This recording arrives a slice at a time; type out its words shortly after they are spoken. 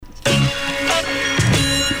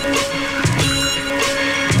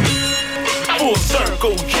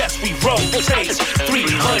rotates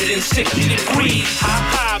 360 degrees.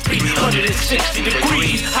 Ha ha, 360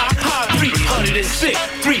 degrees. Ha ha,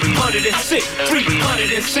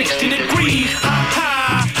 360 degrees. Ha ha.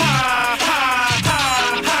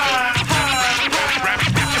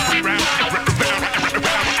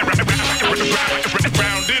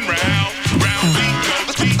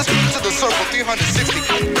 Circle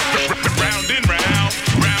 360. Round and round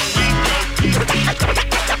we go.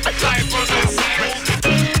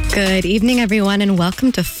 Good evening, everyone, and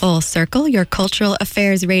welcome to Full Circle, your cultural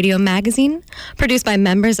affairs radio magazine, produced by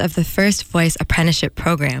members of the First Voice Apprenticeship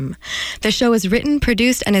Program. The show is written,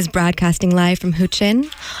 produced, and is broadcasting live from Ho Chi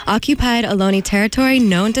Minh, occupied Ohlone territory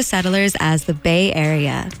known to settlers as the Bay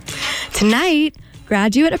Area. Tonight,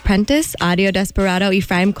 graduate apprentice, audio desperado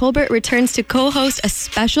Ephraim Colbert returns to co-host a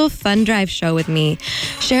special fun drive show with me,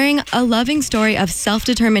 sharing a loving story of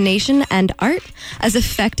self-determination and art as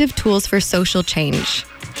effective tools for social change.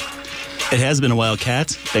 It has been a while, Kat.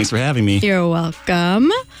 Thanks for having me. You're welcome.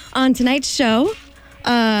 On tonight's show,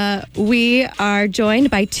 we are joined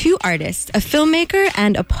by two artists, a filmmaker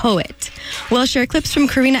and a poet. We'll share clips from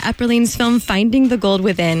Karina Epperlein's film Finding the Gold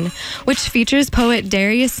Within, which features poet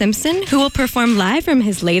Darius Simpson, who will perform live from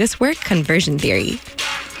his latest work, Conversion Theory.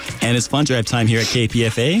 And it's fun drive time here at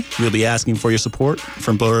KPFA. We'll be asking for your support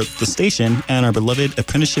from both the station and our beloved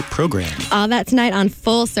apprenticeship program. All that tonight on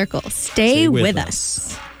Full Circle. Stay with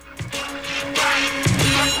us.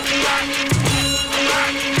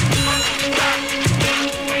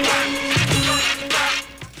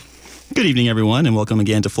 Good evening, everyone, and welcome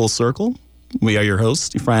again to Full Circle. We are your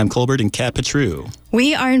hosts, Ephraim Colbert and Kat Petru.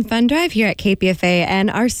 We are in Fun Drive here at KPFA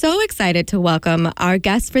and are so excited to welcome our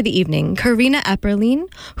guest for the evening, Karina Epperlein,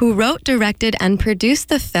 who wrote, directed, and produced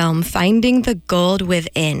the film Finding the Gold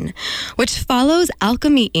Within, which follows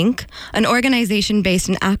Alchemy Inc., an organization based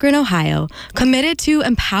in Akron, Ohio, committed to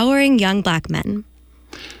empowering young Black men.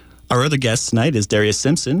 Our other guest tonight is Darius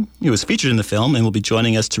Simpson, who was featured in the film and will be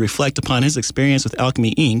joining us to reflect upon his experience with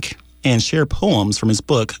Alchemy Inc., and share poems from his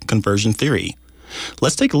book, Conversion Theory.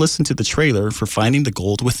 Let's take a listen to the trailer for Finding the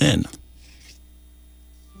Gold Within.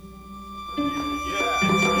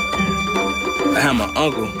 I have my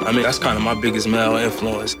uncle. That's kind of my biggest male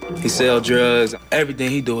influence. He sells drugs. Everything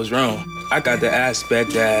he do is wrong. I got the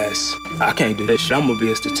aspect as, I can't do that shit. I'm going to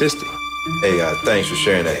be a statistic. Hey, thanks for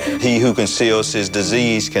sharing that. He who conceals his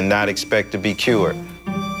disease cannot expect to be cured.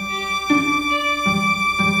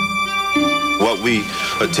 What we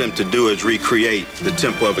attempt to do is recreate the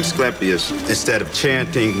temple of Asclepius. Instead of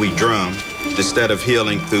chanting, we drum. Instead of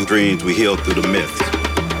healing through dreams, we heal through the myths.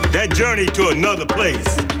 That journey to another place,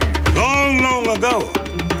 long, long ago.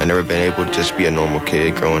 I never been able to just be a normal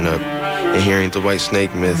kid growing up. And hearing the white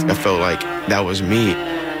snake myth, I felt like that was me.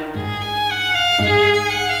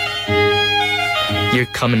 You're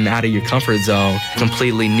coming out of your comfort zone,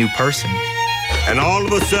 completely new person. And all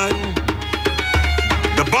of a sudden,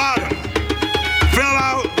 the bottom fell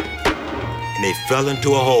out, and they fell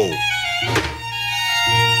into a hole.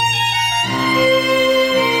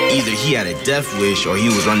 Either he had a death wish or he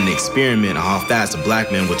was running an experiment on how fast a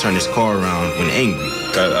Black man would turn his car around when angry.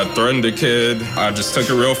 I threatened a kid. I just took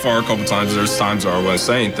it real far a couple times. There's times where I wouldn't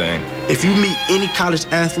say anything. If you meet any college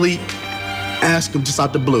athlete, ask him just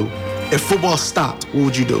out the blue, if football stopped, what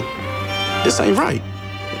would you do? This ain't right.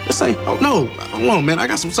 This ain't, oh no, hold on, man, I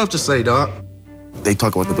got some stuff to say, dog. They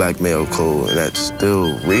talk about the black male code, and that's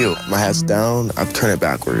still real. My hat's down, I turn it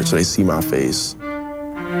backwards so they see my face.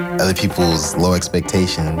 Other people's low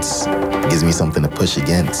expectations gives me something to push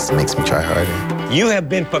against, makes me try harder. You have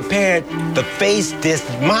been prepared to face this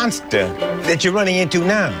monster that you're running into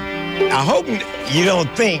now. I hope you don't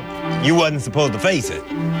think you wasn't supposed to face it.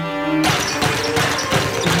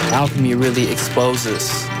 Alchemy really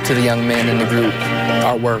exposes to the young men in the group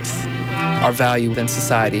our worth, our value in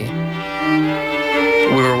society.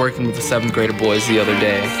 We were working with the 7th grader boys the other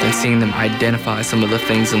day and seeing them identify some of the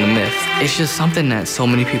things in the myth. It's just something that so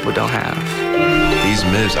many people don't have. These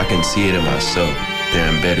myths, I can see it in myself. They're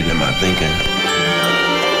embedded in my thinking.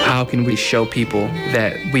 How can we show people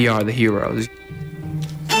that we are the heroes?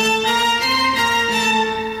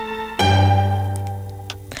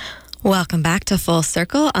 Welcome back to Full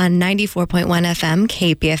Circle on 94.1 FM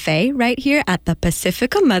KPFA, right here at the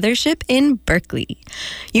Pacifica Mothership in Berkeley.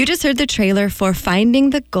 You just heard the trailer for Finding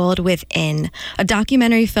the Gold Within, a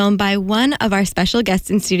documentary film by one of our special guests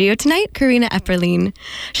in studio tonight, Karina Epperlein.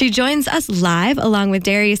 She joins us live along with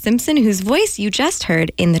Darius Simpson, whose voice you just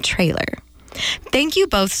heard in the trailer. Thank you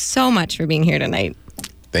both so much for being here tonight.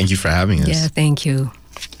 Thank you for having us. Yeah, thank you.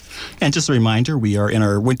 And just a reminder, we are in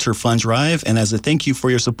our Winter Fun Drive, and as a thank you for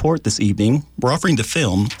your support this evening, we're offering the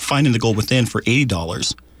film Finding the Gold Within for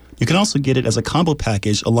 $80. You can also get it as a combo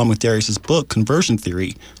package along with Darius's book, Conversion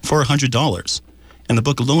Theory, for $100. And the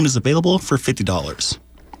book alone is available for $50.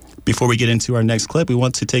 Before we get into our next clip, we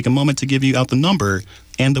want to take a moment to give you out the number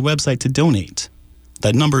and the website to donate.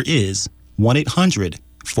 That number is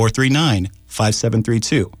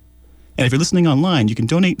 1-800-439-5732. And if you're listening online, you can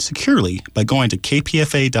donate securely by going to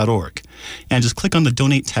kpfa.org and just click on the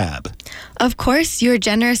Donate tab. Of course, your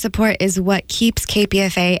generous support is what keeps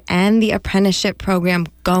KPFA and the Apprenticeship Program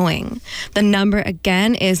going. The number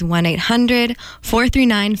again is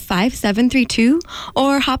 1-800-439-5732,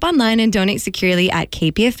 or hop online and donate securely at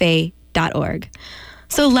kpfa.org.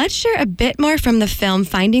 So let's share a bit more from the film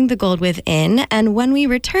Finding the Gold Within, and when we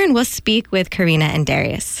return, we'll speak with Karina and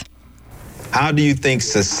Darius. How do you think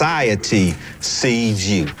society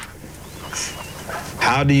sees you?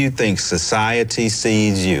 How do you think society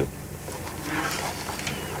sees you?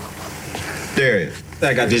 Darius,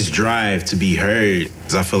 I got this drive to be heard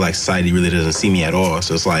because I feel like society really doesn't see me at all.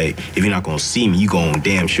 So it's like, if you're not gonna see me, you gonna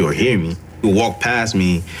damn sure hear me. You walk past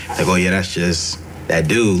me, like, oh yeah, that's just that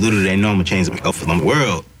dude. Little they know I'm gonna change the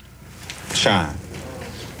world. Shine.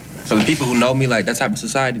 For the people who know me like that type of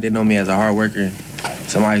society, they know me as a hard worker.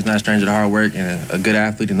 Somebody who's not a stranger to hard work and a good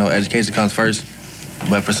athlete and know education comes first.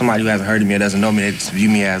 But for somebody who hasn't heard of me or doesn't know me, they just view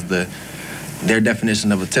me as their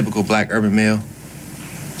definition of a typical black urban male.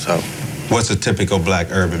 So. What's a typical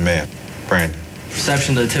black urban male, Brandon?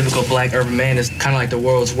 Perception of the typical black urban man is kind of like the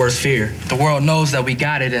world's worst fear. The world knows that we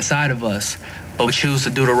got it inside of us, but we choose to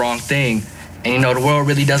do the wrong thing. And, you know, the world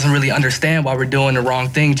really doesn't really understand why we're doing the wrong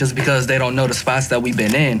thing just because they don't know the spots that we've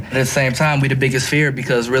been in. At the same time, we the biggest fear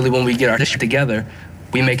because really when we get our shit together,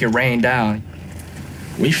 we make it rain down.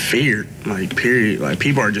 We feared, like, period. Like,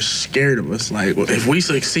 people are just scared of us. Like, if we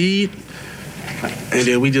succeed, and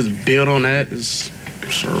then we just build on that, it's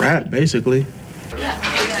a wrap, basically.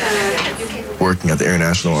 Working at the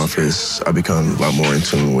international office, I become a lot more in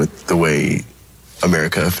tune with the way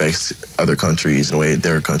America affects other countries and the way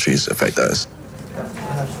their countries affect us.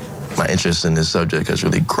 My interest in this subject has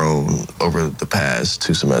really grown over the past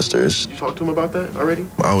 2 semesters. You talked to him about that already?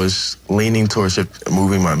 I was leaning towards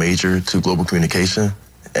moving my major to global communication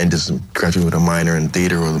and just graduate with a minor in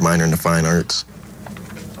theater or a minor in the fine arts.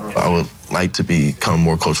 I would like to become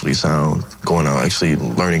more culturally sound, going out, actually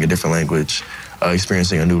learning a different language,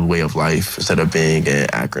 experiencing a new way of life instead of being in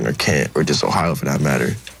Akron or Kent or just Ohio for that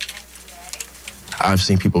matter. I've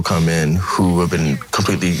seen people come in who have been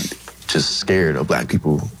completely just scared of black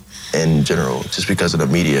people in general, just because of the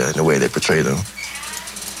media and the way they portray them.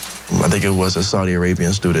 I think it was a Saudi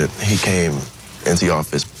Arabian student. He came into the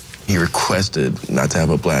office. He requested not to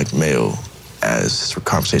have a black male as his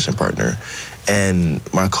conversation partner. And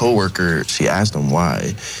my coworker, she asked him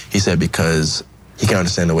why. He said because he can't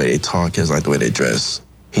understand the way they talk, he doesn't like the way they dress.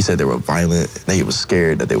 He said they were violent, and he was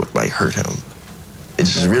scared that they would like hurt him. It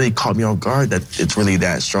just really caught me off guard that it's really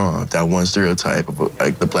that strong, that one stereotype of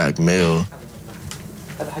like the black male.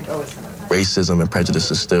 Racism and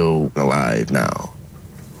prejudice is still alive now.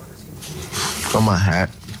 On my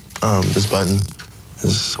hat, this button,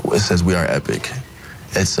 it says "We Are Epic."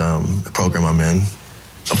 It's a program I'm in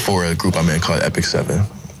for a group I'm in called Epic 7.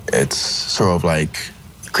 It's sort of like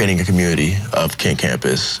creating a community of Kent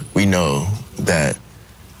campus. We know that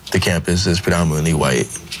the campus is predominantly white.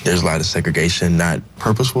 There's a lot of segregation, not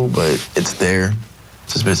purposeful, but it's there.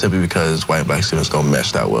 It's just simply because white and black students don't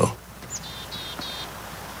mesh that well.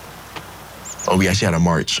 Oh, we actually had a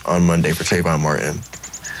march on Monday for Trayvon Martin,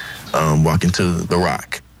 walking to the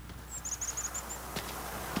Rock.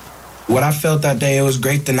 What I felt that day, it was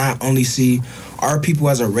great to not only see our people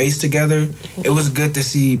as a race together, it was good to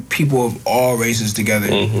see people of all races together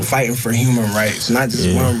fighting for human rights, not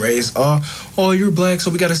just one race. Oh, you're black,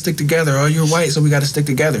 so we got to stick together. Oh, you're white, so we got to stick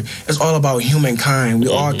together. It's all about humankind. We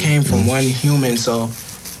all came from one human, so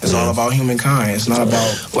it's all about humankind. It's not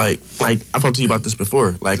about... Like I've talked to you about this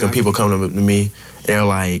before. Like, when people come to me, they're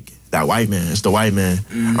like, that white man, it's the white man.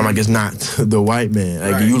 I'm like, it's not the white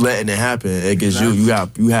man. Like, you letting it happen, because you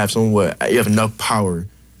have enough power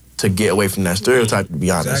to get away from that stereotype, to be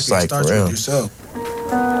honest. Like, for real.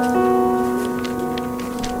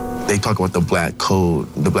 They talk about the black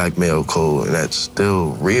code, the black male code, and that's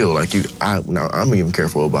still real. Like, I'm even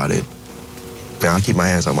careful about it. Man, I keep my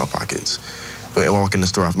hands out of my pockets. But when I walk in the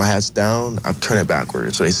store, if my hat's down, I turn it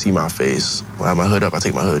backwards so they see my face. When I have my hood up, I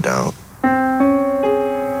take my hood down.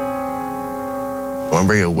 I'm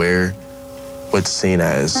very aware what's seen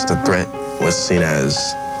as a threat, what's seen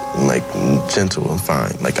as like gentle and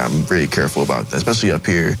fine. Like, I'm very careful about that, especially up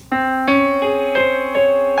here.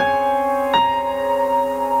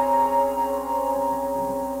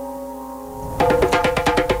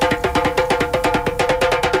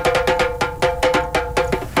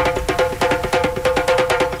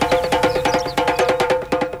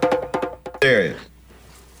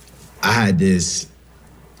 I had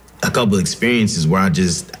a couple experiences where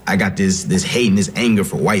I got this hate and this anger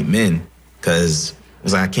for white men, because it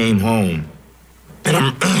was like I came home and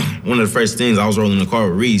one of the first things, I was rolling in the car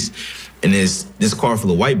with Reese, and this car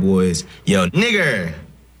full of white boys yelled "nigger"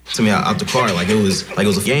 to me out the car like it was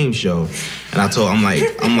a game show. And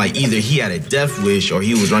I'm like either he had a death wish or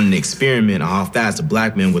he was running an experiment on how fast a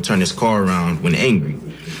black man would turn his car around when angry.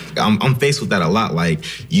 I'm faced with that a lot. Like,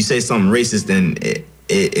 you say something racist, then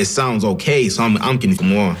it sounds okay, so I'm getting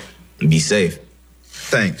more and be safe.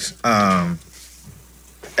 Thanks.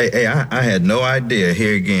 Hey, I had no idea,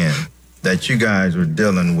 here again, that you guys were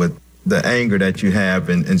dealing with the anger that you have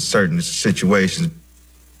in certain situations.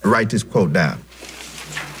 Write this quote down.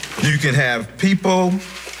 You can have people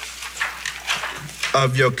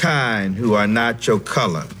of your kind who are not your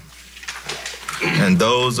color, and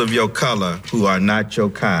those of your color who are not your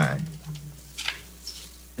kind.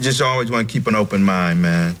 Just always want to keep an open mind,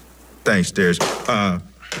 man. Thanks, Darius.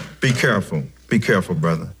 Be careful. Be careful,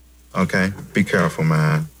 brother. Okay? Be careful,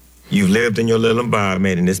 man. You've lived in your little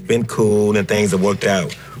environment, and it's been cool, and things have worked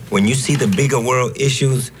out. When you see the bigger world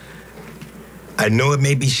issues, I know it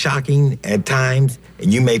may be shocking at times,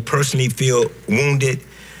 and you may personally feel wounded,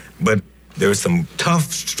 but there are some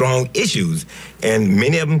tough, strong issues, and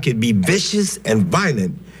many of them can be vicious and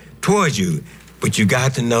violent towards you, but you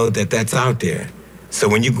got to know that that's out there. So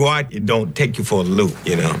when you go out, it don't take you for a loop,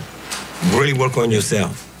 you know. Really work on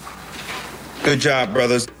yourself. Good job,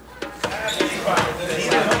 brothers.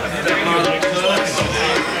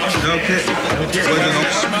 Okay.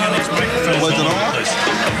 Was it on?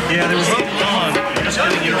 Yeah, there was on. Just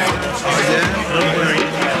getting your don't worry.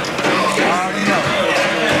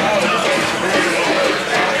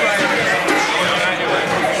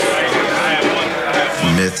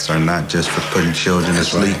 Myths are not just for putting children to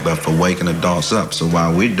sleep, but for waking adults up. So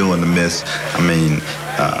while we're doing the myths, I mean,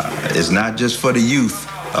 it's not just for the youth.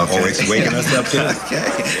 Okay. Oh, it's waking us up too. Okay.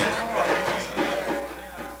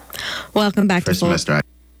 Welcome back First semester.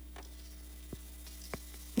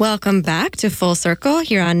 Welcome back to Full Circle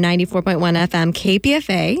here on 94.1 FM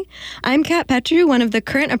KPFA. I'm Kat Petru, one of the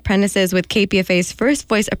current apprentices with KPFA's First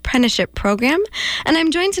Voice Apprenticeship Program, and I'm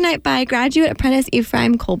joined tonight by graduate apprentice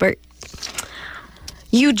Ephraim Colbert.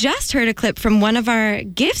 You just heard a clip from one of our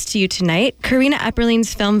gifts to you tonight, Karina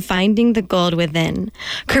Epperlein's film Finding the Gold Within.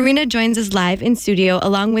 Karina joins us live in studio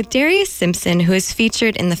along with Darius Simpson, who is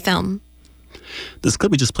featured in the film. This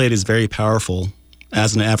clip we just played is very powerful.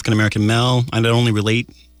 As an African-American male, I not only relate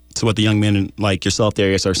to what the young men like yourself,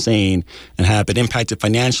 Darius, are saying and have been impacted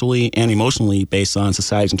financially and emotionally based on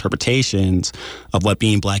society's interpretations of what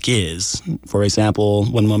being black is. For example,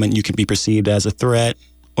 one moment you can be perceived as a threat,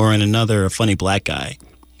 or in another, a funny black guy.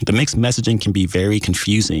 The mixed messaging can be very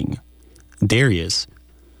confusing. Darius,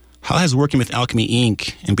 how has working with Alchemy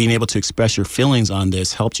Inc. and being able to express your feelings on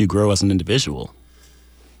this helped you grow as an individual?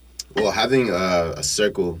 Well, having a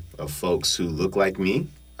circle of folks who look like me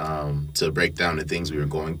to break down the things we were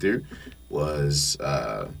going through was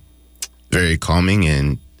very calming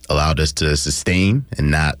and allowed us to sustain and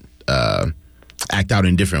not act out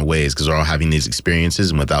in different ways, because we're all having these experiences,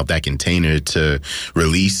 and without that container to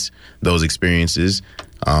release those experiences,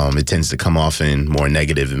 it tends to come off in more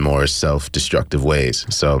negative and more self-destructive ways.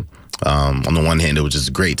 So on the one hand, it was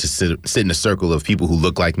just great to sit in a circle of people who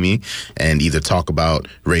look like me and either talk about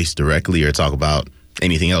race directly or talk about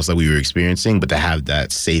anything else that we were experiencing, but to have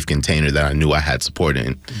that safe container that I knew I had support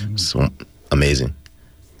in. So amazing.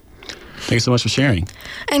 Thank you so much for sharing.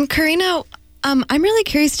 And Karina, I'm really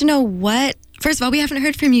curious to know first of all, we haven't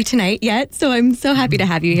heard from you tonight yet, so I'm so happy to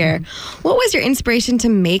have you here. What was your inspiration to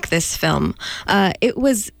make this film? It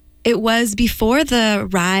was before the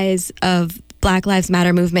rise of Black Lives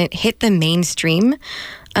Matter movement hit the mainstream.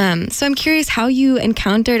 So I'm curious how you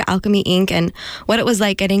encountered Alchemy Inc. and what it was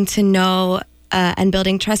like getting to know and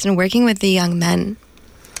building trust and working with the young men.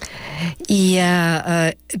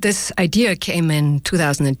 Yeah, this idea came in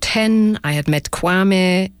 2010. I had met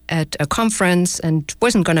Kwame at a conference and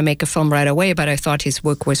wasn't going to make a film right away, but I thought his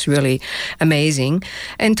work was really amazing.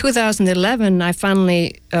 In 2011, I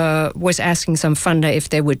finally was asking some funder if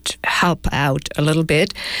they would help out a little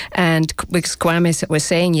bit. And because Kwame was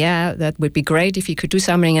saying, yeah, that would be great if he could do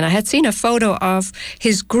something. And I had seen a photo of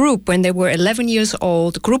his group when they were 11 years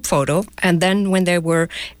old, group photo, and then when they were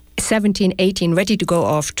 17, 18, ready to go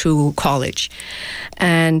off to college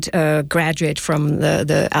and graduate from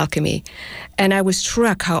the alchemy. And I was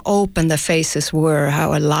struck how open the faces were,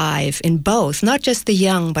 how alive in both, not just the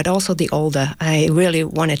young, but also the older. I really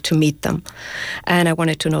wanted to meet them and I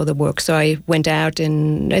wanted to know the work. So I went out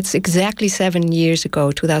it's exactly 7 years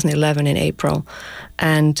ago, 2011 in April,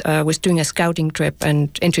 and was doing a scouting trip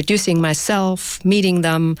and introducing myself, meeting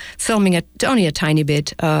them, filming it only a tiny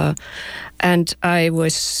bit. And I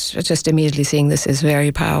was just immediately seeing this is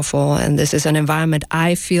very powerful and this is an environment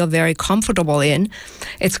I feel very comfortable in.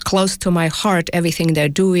 It's close to my heart, everything they're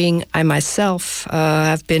doing. I myself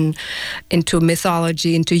have been into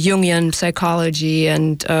mythology, into Jungian psychology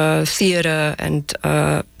and theater and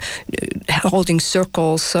holding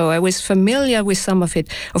circles. So I was familiar with some of it.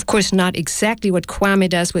 Of course, not exactly what Kwame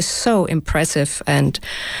does was so impressive. And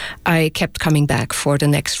I kept coming back for the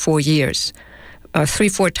next 4 years.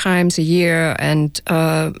 3-4 times a year, and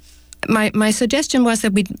my suggestion was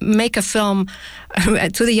that we make a film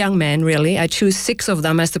to the young men, really. I choose 6 of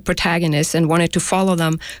them as the protagonists and wanted to follow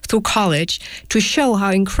them through college to show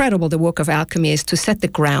how incredible the work of alchemy is, to set the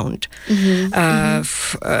ground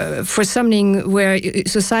for something where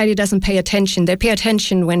society doesn't pay attention. They pay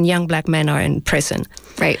attention when young black men are in prison.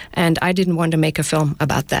 Right. And I didn't want to make a film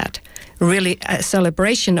about that. Really a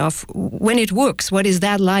celebration of when it works, what is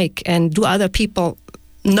that like, and do other people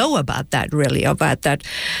know about that, really, about that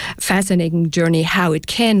fascinating journey, how it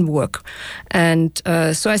can work. And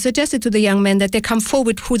so I suggested to the young men that they come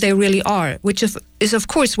forward who they really are, which is of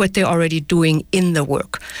course what they're already doing in the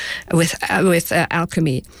work with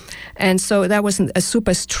alchemy. And so that wasn't a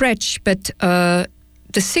super stretch, but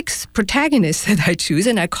the 6 protagonists that I choose,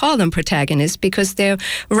 and I call them protagonists because they're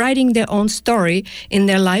writing their own story in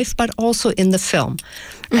their life, but also in the film.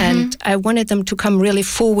 Mm-hmm. And I wanted them to come really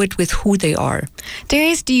forward with who they are.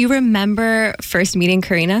 Darius, do you remember first meeting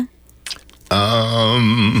Karina?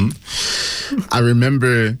 I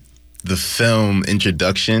remember the film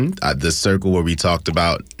introduction, the circle where we talked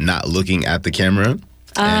about not looking at the camera.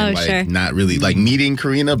 And sure. Not really like meeting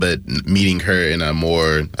Karina, but meeting her in a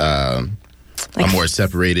more a more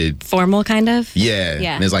separated, formal kind of.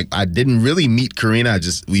 Yeah. And it's like I didn't really meet Karina.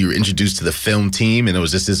 We were introduced to the film team, and it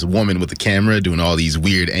was just this woman with a camera doing all these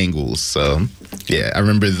weird angles. So yeah, I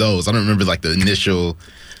remember those. I don't remember like the initial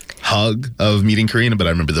hug of meeting Karina, but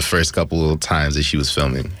I remember the first couple of times that she was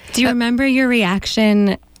filming. Do you remember your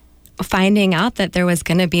reaction finding out that there was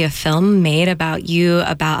going to be a film made about you,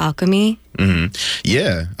 about alchemy? Mm-hmm.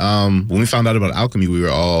 Yeah. When we found out about alchemy, we were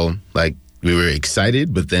all like, we were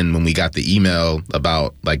excited, but then when we got the email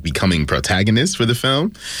about like becoming protagonists for the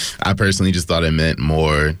film, I personally just thought it meant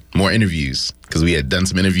more interviews, because we had done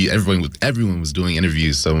some interviews. Everyone was doing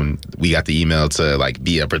interviews. So when we got the email to like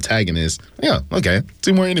be a protagonist, yeah, okay,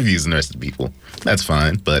 2 more interviews than the rest of the people. That's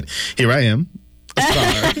fine. But here I am, a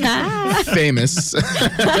star, famous.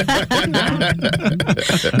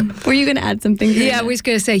 Were you going to add something? Yeah, I was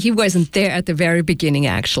going to say he wasn't there at the very beginning,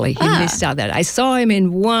 actually. He missed out that. I saw him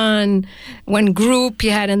in one group he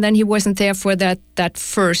had, and then he wasn't there for that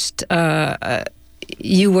first...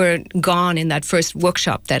 you were gone in that first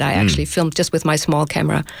workshop that I actually filmed just with my small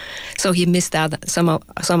camera. So he missed out some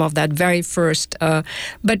of that very first...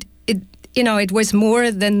 but it was more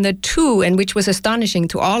than the 2, and which was astonishing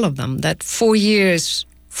to all of them, that 4 years,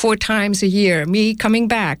 4 times a year, me coming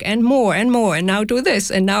back and more, and now do this,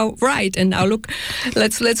 and now write, and now look,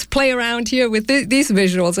 let's play around here with these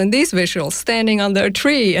visuals and these visuals, standing under a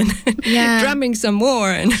tree and drumming some more.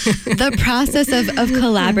 And the process of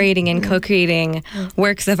collaborating and co-creating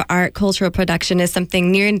works of art, cultural production is something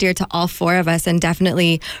near and dear to all 4 of us, and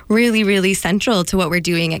definitely really, really central to what we're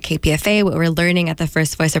doing at KPFA, what we're learning at the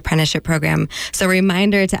First Voice Apprenticeship Program. So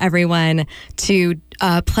reminder to everyone to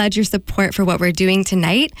pledge your support for what we're doing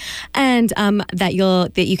tonight, and that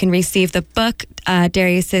you can receive the book,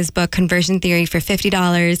 Darius's book, Conversion Theory, for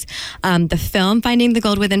 $50, the film, Finding the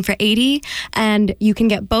Gold Within, for $80, and you can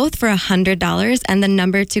get both for $100. And the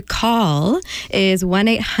number to call is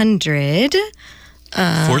 1-800.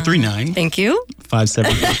 439. Thank you.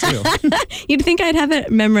 5732. You'd think I'd have it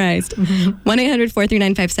memorized.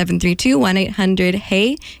 1-800-439-5732,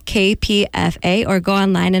 1-800-HEY-KPFA, or go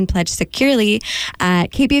online and pledge securely at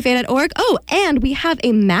kpfa.org. Oh, and we have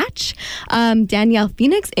a match. Danielle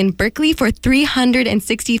Phoenix in Berkeley for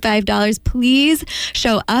 $365. Please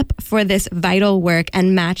show up for this vital work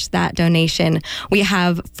and match that donation. We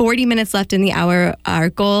have 40 minutes left in the hour. Our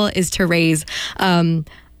goal is to raise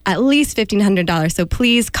at least $1,500. So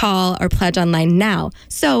please call or pledge online now.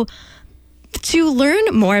 So to learn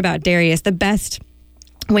more about Darius, the best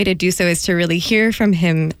way to do so is to really hear from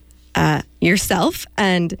him yourself,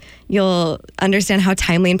 and you'll understand how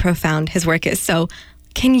timely and profound his work is. So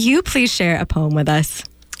can you please share a poem with us?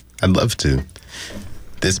 I'd love to.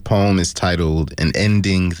 This poem is titled An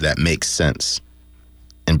Ending That Makes Sense.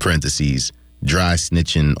 In parentheses, dry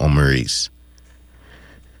snitching on Maurice.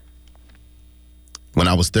 When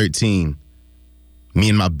I was 13, me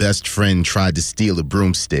and my best friend tried to steal a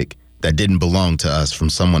broomstick that didn't belong to us from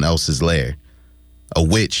someone else's lair. A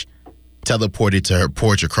witch teleported to her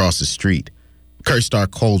porch across the street, cursed our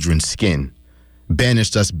cauldron skin,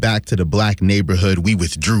 banished us back to the black neighborhood we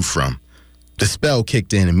withdrew from. The spell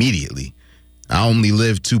kicked in immediately. I only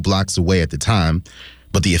lived 2 blocks away at the time,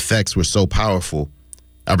 but the effects were so powerful,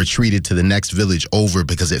 I retreated to the next village over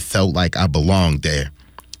because it felt like I belonged there,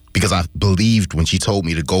 because I believed when she told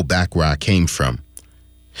me to go back where I came from.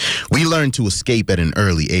 We learned to escape at an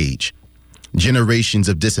early age. Generations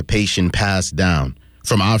of dissipation passed down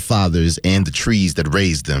from our fathers and the trees that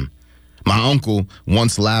raised them. My uncle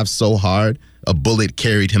once laughed so hard, a bullet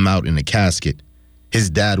carried him out in a casket. His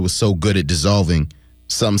dad was so good at dissolving,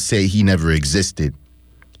 some say he never existed.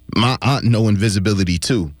 My aunt know invisibility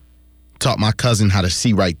too. Taught my cousin how to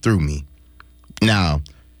see right through me. Now,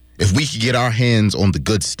 if we could get our hands on the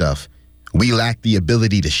good stuff, we lack the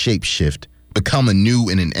ability to shapeshift, become anew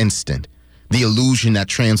in an instant. The illusion that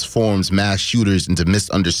transforms mass shooters into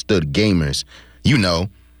misunderstood gamers. You know,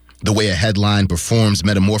 the way a headline performs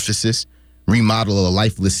metamorphosis, remodel a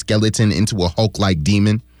lifeless skeleton into a Hulk-like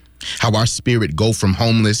demon. How our spirit go from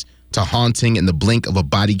homeless to haunting in the blink of a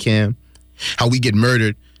body cam. How we get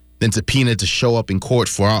murdered, then subpoenaed to show up in court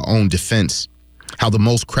for our own defense. How the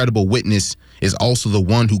most credible witness is also the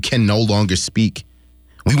one who can no longer speak.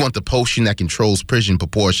 We want the potion that controls prison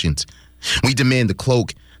proportions. We demand the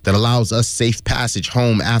cloak that allows us safe passage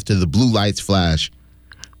home after the blue lights flash.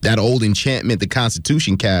 That old enchantment the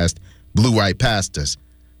Constitution cast blew right past us.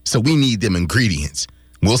 So we need them ingredients.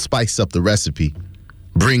 We'll spice up the recipe,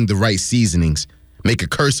 bring the right seasonings, make a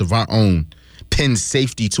curse of our own, pin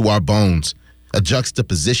safety to our bones, a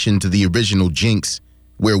juxtaposition to the original jinx,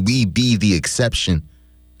 where we be the exception.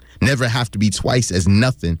 Never have to be twice as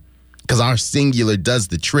nothing, because our singular does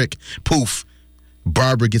the trick. Poof,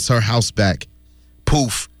 Barbara gets her house back.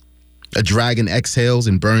 Poof, a dragon exhales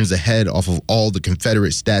and burns the head off of all the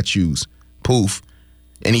Confederate statues. Poof,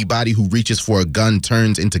 anybody who reaches for a gun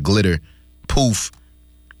turns into glitter. Poof,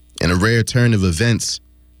 in a rare turn of events,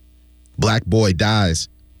 Black boy dies.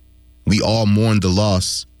 We all mourn the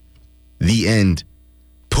loss. The end.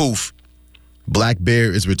 Poof, Black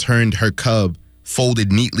bear is returned her cub,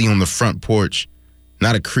 folded neatly on the front porch,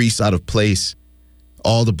 not a crease out of place.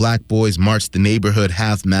 All the black boys march the neighborhood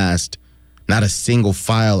half-mast, not a single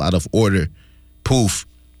file out of order. Poof,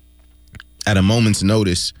 at a moment's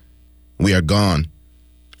notice, we are gone.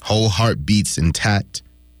 Whole heart beats intact,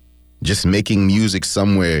 just making music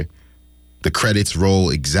somewhere. The credits roll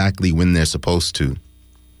exactly when they're supposed to.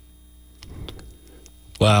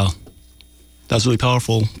 Wow. That was really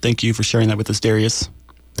powerful. Thank you for sharing that with us, Darius.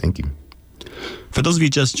 Thank you. For those of you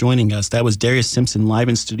just joining us, that was Darius Simpson live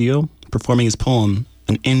in studio performing his poem,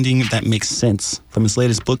 An Ending That Makes Sense, from his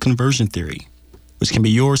latest book, Conversion Theory, which can be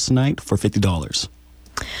yours tonight for $50.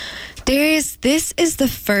 Darius, this is the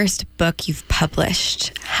first book you've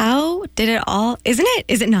published. How did it all... Isn't it?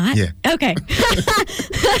 Is it not? Yeah. Okay.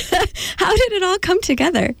 How did it all come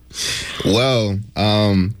together? Well,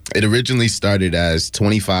 it originally started as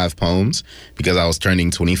 25 poems because I was turning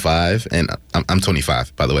 25, and I'm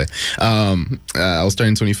 25, by the way. I was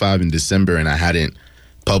turning 25 in December, and I hadn't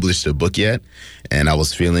published a book yet, and I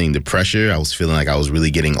was feeling the pressure. I was feeling like I was really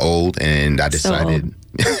getting old, and I decided...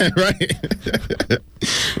 right.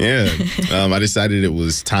 Yeah. I decided it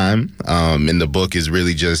was time. And the book is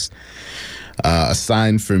really just a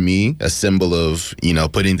sign for me, a symbol of,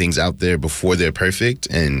 putting things out there before they're perfect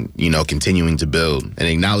and, continuing to build, an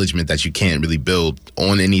acknowledgement that you can't really build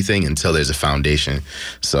on anything until there's a foundation.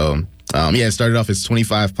 So, it started off as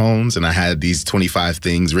 25 poems, and I had these 25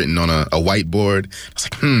 things written on a whiteboard. I was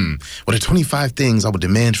like, what are 25 things I would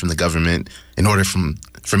demand from the government in order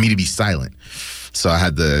for me to be silent? So I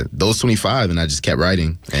had those 25, and I just kept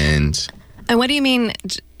writing. And what do you mean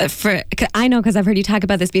I know because I've heard you talk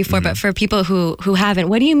about this before, but for people who haven't,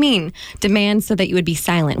 what do you mean demand so that you would be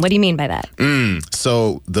silent? What do you mean by that?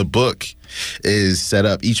 So the book is set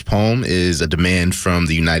up, each poem is a demand from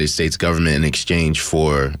the United States government in exchange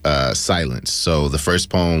for silence. So the first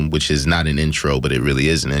poem, which is not an intro, but it really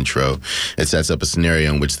is an intro, it sets up a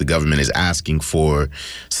scenario in which the government is asking for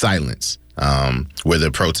silence. Where the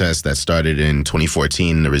protest that started in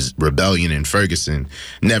 2014, the rebellion in Ferguson,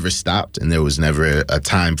 never stopped, and there was never a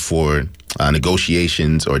time for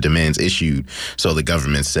negotiations or demands issued. So the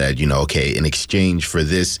government said, okay, in exchange for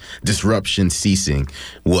this disruption ceasing,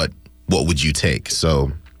 what would you take?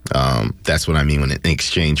 So that's what I mean when in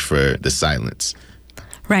exchange for the silence.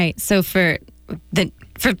 Right. So for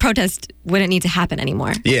protest wouldn't need to happen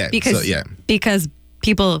anymore. Yeah. Because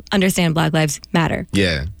people understand Black Lives Matter.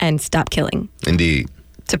 Yeah. And stop killing. Indeed.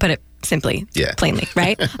 To put it simply. Yeah. Plainly.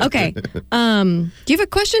 Right. Okay. Do you have a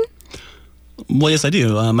question? Well, yes, I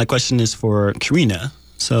do. My question is for Karina.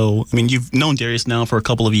 So, I mean, you've known Darius now for a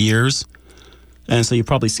couple of years, and so you've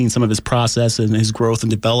probably seen some of his process and his growth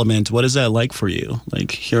and development. What is that like for you,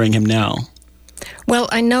 like hearing him now? Well,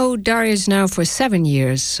 I know Darius now for 7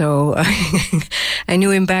 years, so I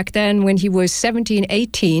knew him back then when he was 17,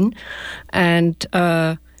 18, and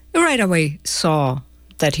right away saw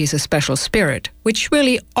that he's a special spirit, which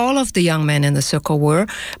really all of the young men in the circle were.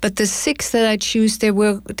 But the 6 that I choose, they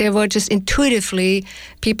were just intuitively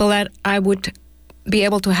people that I would be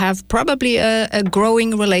able to have probably a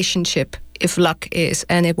growing relationship, if luck is,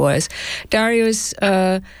 and it was. Darius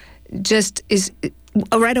just is,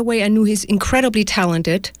 right away I knew he's incredibly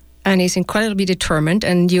talented, and he's incredibly determined,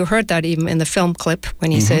 and you heard that even in the film clip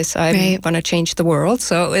when he says, I'm going to change the world.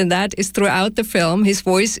 So, and that is throughout the film. His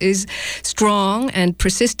voice is strong and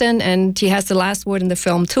persistent, and he has the last word in the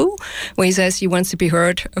film too, when he says he wants to be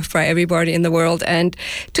heard by everybody in the world. And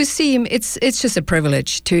to see him, it's just a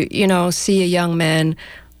privilege to, see a young man.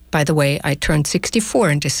 By the way, I turned 64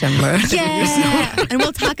 in December. Yeah, and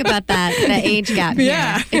we'll talk about that age gap.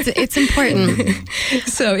 Yeah, it's important.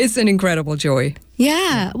 So it's an incredible joy.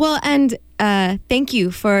 Yeah, well, and thank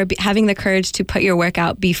you for having the courage to put your work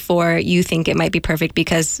out before you think it might be perfect,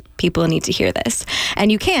 because people need to hear this,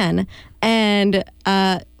 and you can. And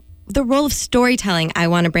the role of storytelling I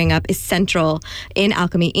want to bring up is central in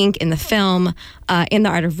Alchemy Inc., in the film, in The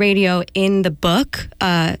Art of Radio, in the book,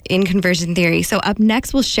 in Conversion Theory. So up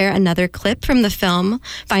next, we'll share another clip from the film,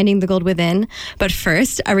 Finding the Gold Within. But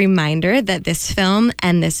first, a reminder that this film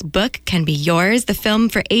and this book can be yours. The film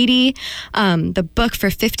for $80, the book for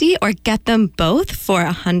 $50, or get them both for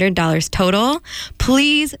 $100 total.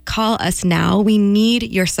 Please call us now. We need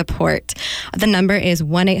your support. The number is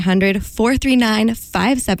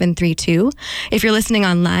 1-800-439-5732. If you're listening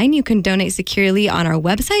online, you can donate securely on our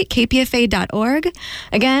website, kpfa.org.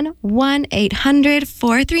 Again,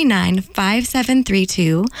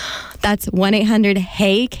 1-800-439-5732. That's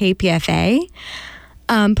 1-800-HEY-KPFA.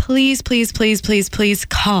 Please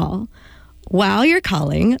call. While you're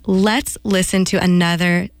calling, let's listen to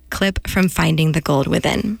another clip from Finding the Gold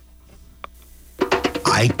Within.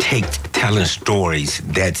 I take telling stories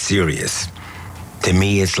that serious. To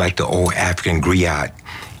me, it's like the old African griot.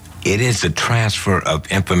 It is a transfer of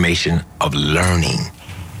information, of learning,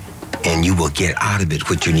 and you will get out of it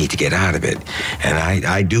what you need to get out of it. And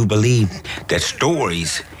I do believe that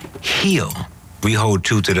stories heal. We hold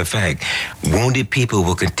true to the fact. Wounded people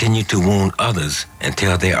will continue to wound others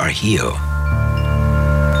until they are healed.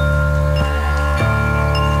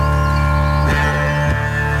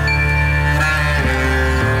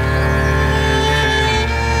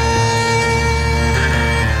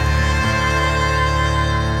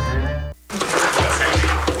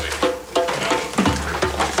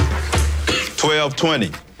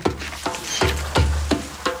 $12.20.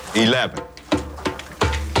 11.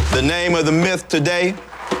 The name of the myth today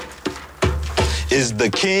is the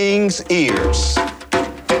king's ears.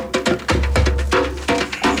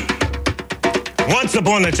 Once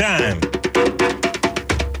upon a time,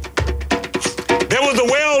 there was a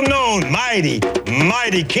well-known, mighty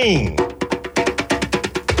king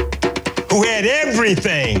who had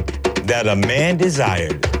everything that a man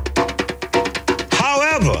desired.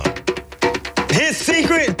 However, his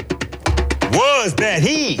secret was that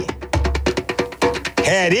he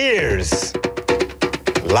had ears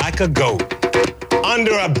like a goat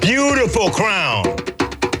under a beautiful crown.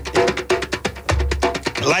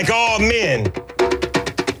 Like all men,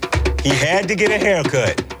 he had to get a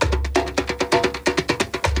haircut.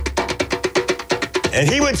 And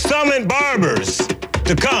he would summon barbers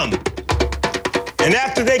to come. And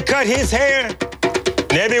after they cut his hair,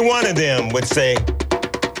 every one of them would say,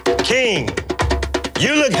 "King,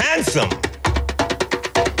 you look handsome.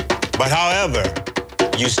 But however,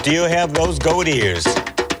 you still have those goat ears."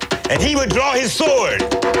 And he would draw his sword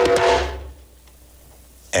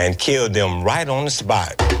and kill them right on the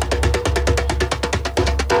spot.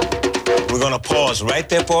 We're gonna pause right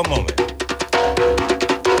there for a moment.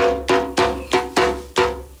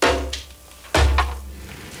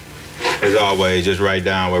 As always, just write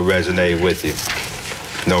down what resonated with you.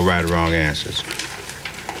 No right or wrong answers.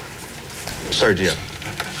 Sergio.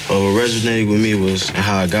 What resonated with me was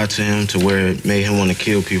how I got to him to where it made him want to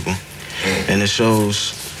kill people. And it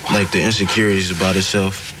shows, like, the insecurities about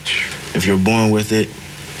itself. If you're born with it,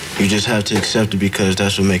 you just have to accept it because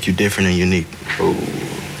that's what makes you different and unique. Ooh.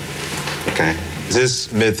 Okay.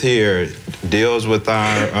 This myth here deals with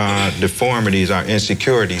our deformities, our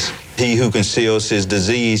insecurities. He who conceals his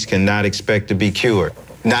disease cannot expect to be cured.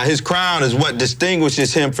 Now, his crown is what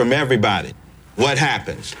distinguishes him from everybody. What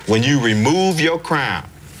happens when you remove your crown?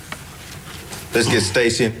 Let's get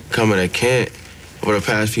Stacy. Coming at Kent, over the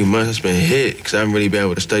past few months, it's been hit because I haven't really been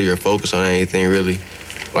able to study or focus on anything, really.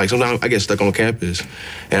 Like, sometimes I get stuck on campus,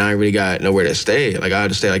 and I ain't really got nowhere to stay. Like, I had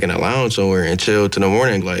to stay, like, in a lounge somewhere and chill till the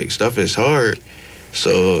morning. Like, stuff is hard.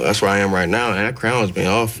 So that's where I am right now, and that crown's been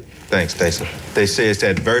off. Thanks, Stacy. They say it's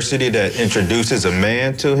adversity that introduces a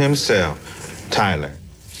man to himself. Tyler.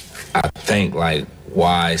 I think, like,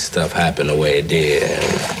 why stuff happened the way it did,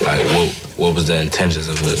 and, like, what was the intentions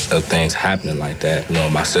of things happening like that. You know,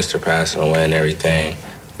 my sister passing away and everything.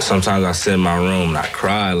 Sometimes I sit in my room and I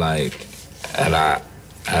cry, like, and I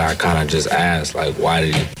kind of just ask, like, why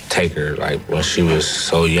did he take her, like, when she was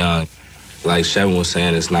so young? Like Shevin was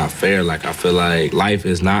saying, it's not fair. Like, I feel like life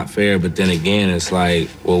is not fair, but then again, it's like,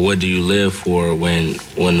 well, what do you live for when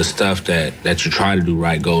the stuff that you try to do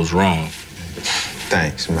right goes wrong?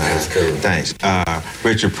 Thanks, man. Thanks.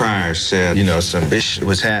 Richard Pryor said, you know, some shit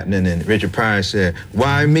was happening, and Richard Pryor said,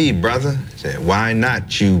 why me, brother? He said, why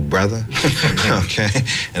not you, brother? Okay?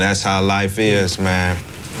 And that's how life is, man.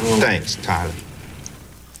 Thanks, Tyler.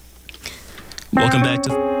 Welcome back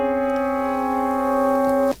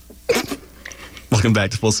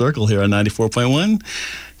to Full Circle here on 94.1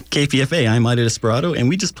 KPFA. I'm Ida Desperado, and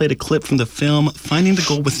we just played a clip from the film Finding the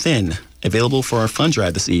Goal Within, available for our fund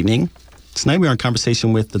drive this evening. Tonight we are in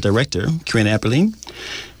conversation with the director, Karina Epperlein,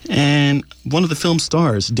 and one of the film's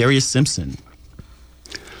stars, Darius Simpson.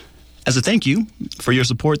 As a thank you for your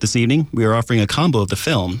support this evening, we are offering a combo of the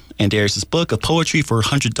film and Darius' book of poetry for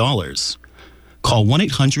 $100. Call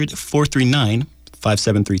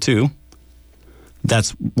 1-800-439-5732.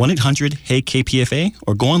 That's 1-800-HEY-KPFA,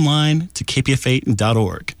 or go online to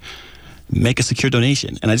kpfa.org. Make a secure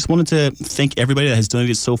donation. And I just wanted to thank everybody that has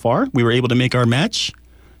donated so far. We were able to make our match,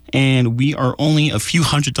 and we are only a few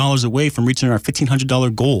 $100 away from reaching our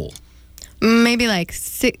 $1,500 goal. Maybe like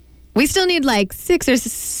six. We still need like $600 or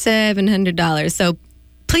 $700. So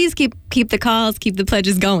please keep the calls, keep the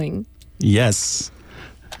pledges going. Yes.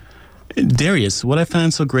 Darius, what I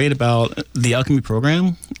found so great about the Alchemy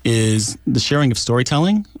program is the sharing of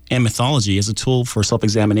storytelling and mythology as a tool for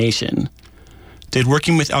self-examination. Did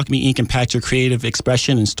working with Alchemy Inc. impact your creative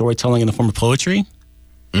expression and storytelling in the form of poetry?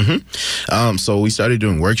 Mm-hmm. So we started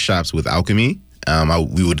doing workshops with Alchemy.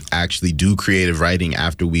 We would actually do creative writing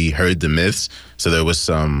after we heard the myths. So there was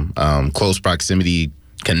some close proximity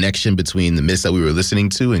connection between the myths that we were listening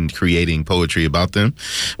to and creating poetry about them.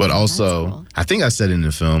 But also, cool. I think I said in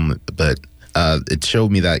the film, but it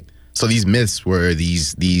showed me that, so these myths were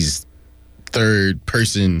these third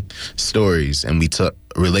person stories, and we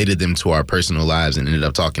related them to our personal lives and ended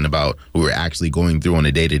up talking about what we were actually going through on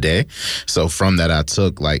a day-to-day. So from that, I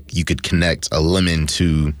took, like, you could connect a lemon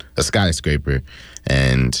to a skyscraper.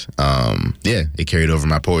 And it carried over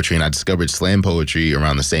my poetry, and I discovered slam poetry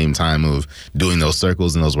around the same time of doing those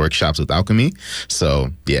circles and those workshops with Alchemy. So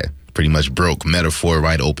yeah, pretty much broke metaphor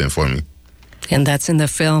right open for me. And that's in the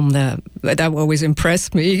film. That always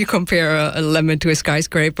impressed me. You compare a lemon to a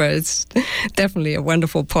skyscraper. It's definitely a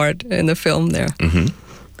wonderful part in the film there. Mm-hmm.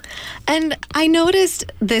 And I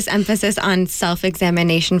noticed this emphasis on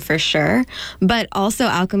self-examination for sure, but also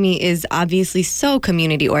Alchemy is obviously so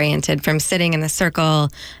community-oriented, from sitting in the circle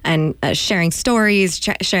and sharing stories,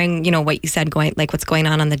 sharing, you know, what you said, what's going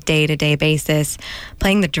on the day-to-day basis,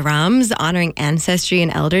 playing the drums, honoring ancestry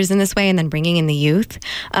and elders in this way, and then bringing in the youth.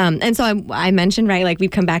 And so I mentioned, right, like we've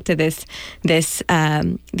come back to this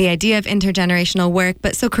the idea of intergenerational work.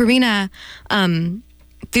 But so Karina,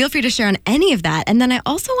 feel free to share on any of that. And then I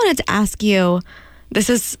also wanted to ask you, do you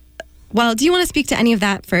want to speak to any of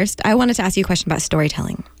that first? I wanted to ask you a question about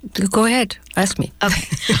storytelling. Go ahead. Ask me. Okay.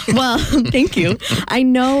 Well, thank you. I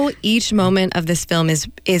know each moment of this film is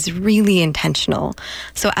really intentional.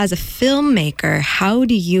 So as a filmmaker, how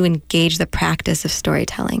do you engage the practice of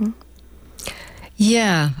storytelling?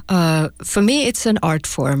 Yeah, for me, it's an art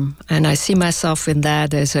form, and I see myself in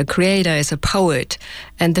that as a creator, as a poet.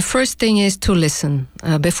 And the first thing is to listen.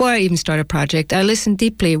 Before I even start a project, I listen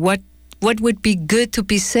deeply. What would be good to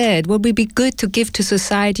be said? What would be good to give to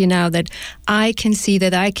society now that I can see,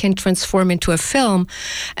 that I can transform into a film,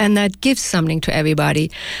 and that gives something to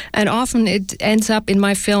everybody? And often it ends up in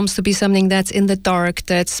my films to be something that's in the dark,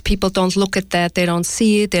 that's people don't look at that, they don't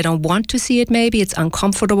see it, they don't want to see it maybe, it's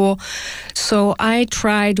uncomfortable. So I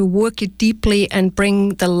try to work it deeply and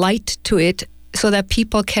bring the light to it so that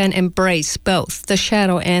people can embrace both the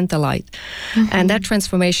shadow and the light. And that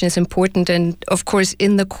transformation is important. And of course,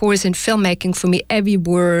 in the course in filmmaking, for me, every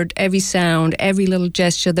word, every sound, every little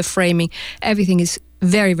gesture, the framing, everything is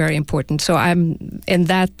very, very important. So I'm in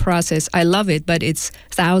that process. I love it, but it's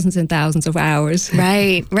thousands and thousands of hours.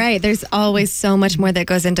 Right. There's always so much more that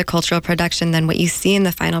goes into cultural production than what you see in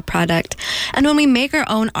the final product. And when we make our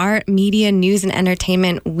own art, media, news, and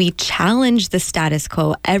entertainment, we challenge the status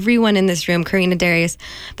quo. Everyone in this room, Karina, Darius,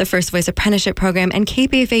 the First Voice Apprenticeship Program, and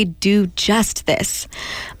KPFA do just this.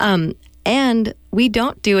 And we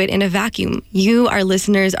don't do it in a vacuum. You, our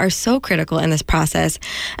listeners, are so critical in this process.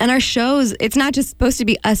 And our shows, it's not just supposed to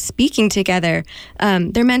be us speaking together.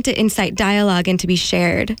 They're meant to incite dialogue and to be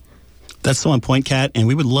shared. That's so on point, Kat, and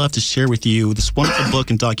we would love to share with you this wonderful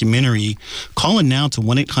book and documentary. Call in now to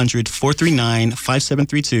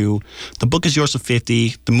 1-800-439-5732. The book is yours for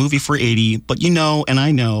 $50, the movie for $80, but you know, and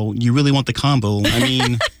I know, you really want the combo. I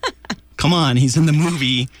mean, come on, he's in the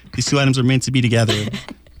movie. These two items are meant to be together.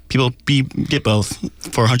 People get both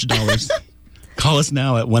for $100. Call us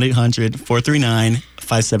now at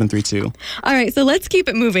 1-800-439-5732. All right, so let's keep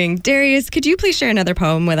it moving. Darius, could you please share another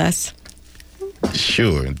poem with us?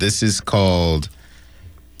 Sure. This is called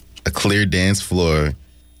A Clear Dance Floor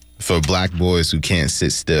for Black Boys Who Can't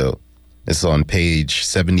Sit Still. It's on page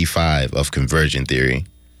 75 of Conversion Theory.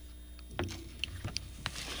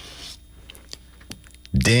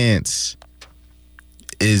 Dance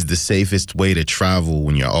is the safest way to travel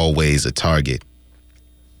when you're always a target.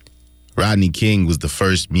 Rodney King was the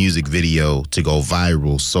first music video to go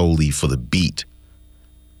viral solely for the beat.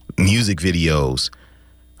 Music videos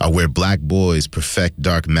are where black boys perfect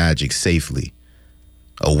dark magic safely.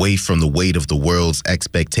 Away from the weight of the world's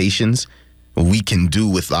expectations, we can do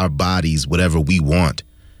with our bodies whatever we want.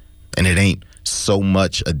 And it ain't so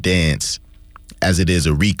much a dance as it is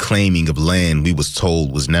a reclaiming of land we was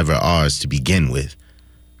told was never ours to begin with.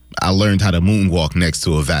 I learned how to moonwalk next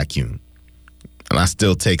to a vacuum. And I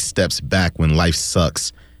still take steps back when life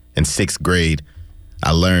sucks. In 6th grade,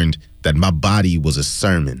 I learned that my body was a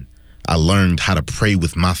sermon. I learned how to pray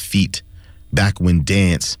with my feet. Back when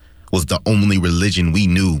dance was the only religion we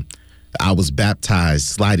knew, I was baptized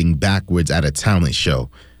sliding backwards at a talent show.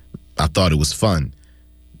 I thought it was fun.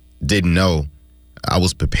 Didn't know I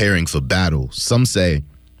was preparing for battle. Some say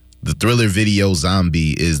the Thriller video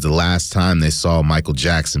Zombie is the last time they saw Michael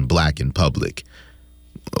Jackson black in public.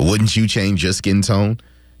 Wouldn't you change your skin tone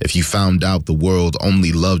if you found out the world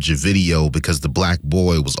only loved your video because the black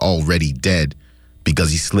boy was already dead,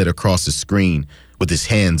 because he slid across the screen with his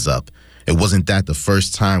hands up? It wasn't that the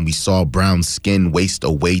first time we saw brown skin waste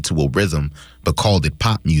away to a rhythm, but called it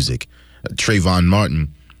pop music. Trayvon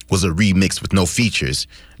Martin was a remix with no features.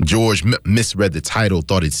 George misread the title,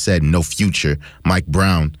 thought it said no future. Mike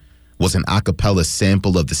Brown was an a cappella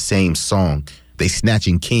sample of the same song. They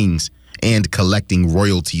snatching kings and collecting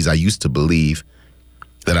royalties. I used to believe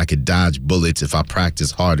that I could dodge bullets if I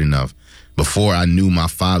practiced hard enough. Before I knew my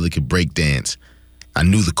father could break dance, I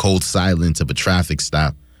knew the cold silence of a traffic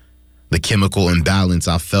stop, the chemical imbalance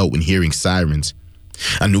I felt when hearing sirens.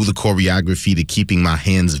 I knew the choreography to keeping my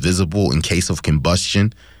hands visible in case of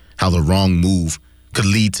combustion, how the wrong move could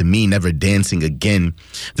lead to me never dancing again.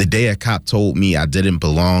 The day a cop told me I didn't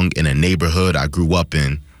belong in a neighborhood I grew up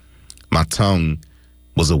in, my tongue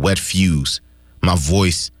was a wet fuse, my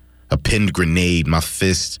voice a pinned grenade, my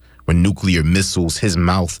fists were nuclear missiles, his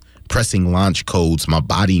mouth pressing launch codes. My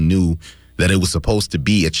body knew that it was supposed to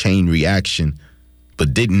be a chain reaction,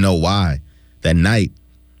 but didn't know why. That night,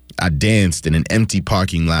 I danced in an empty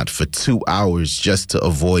parking lot for 2 hours just to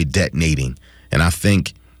avoid detonating. And I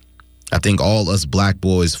think all us black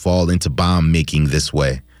boys fall into bomb making this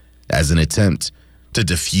way, as an attempt to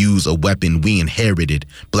defuse a weapon we inherited.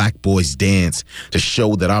 Black boys dance to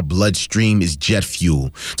show that our bloodstream is jet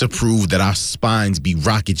fuel, to prove that our spines be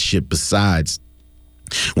rocket ship. Besides,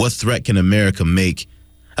 what threat can America make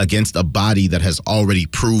against a body that has already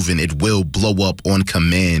proven it will blow up on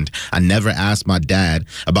command? I never asked my dad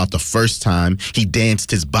about the first time he danced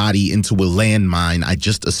his body into a landmine. I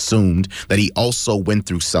just assumed that he also went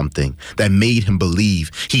through something that made him believe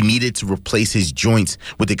he needed to replace his joints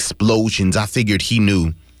with explosions. I figured he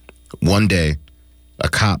knew one day a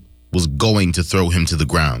cop was going to throw him to the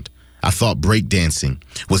ground. I thought breakdancing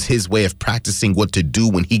was his way of practicing what to do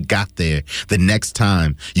when he got there. The next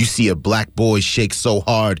time you see a black boy shake so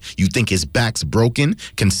hard you think his back's broken,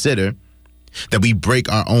 consider that we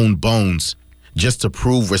break our own bones just to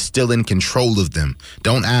prove we're still in control of them.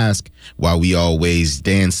 Don't ask why we always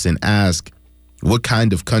dance, and ask what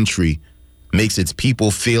kind of country makes its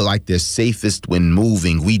people feel like they're safest when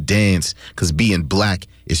moving. We dance because being black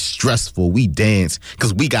is stressful. We dance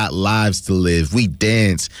because we got lives to live. We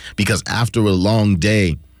dance because after a long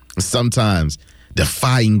day, sometimes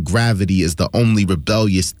defying gravity is the only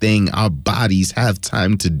rebellious thing our bodies have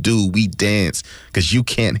time to do. We dance because you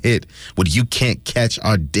can't hit what you can't catch.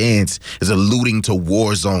 Our dance is alluding to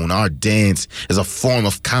war zone. Our dance is a form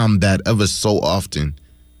of combat ever so often.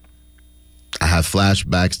 I have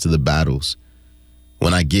flashbacks to the battles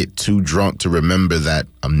when I get too drunk to remember that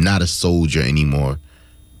I'm not a soldier anymore,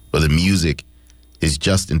 but the music is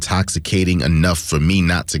just intoxicating enough for me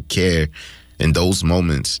not to care. In those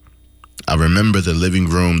moments, I remember the living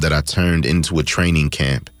room that I turned into a training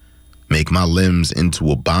camp, make my limbs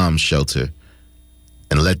into a bomb shelter,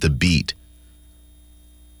 and let the beat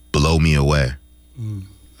blow me away.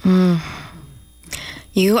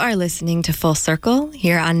 You are listening to Full Circle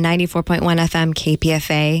here on 94.1 FM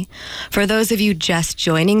KPFA. For those of you just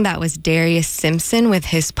joining, that was Darius Simpson with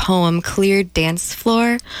his poem Clear Dance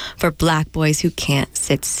Floor for Black Boys Who Can't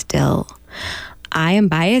Sit Still. I am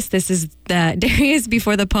biased. This is the Darius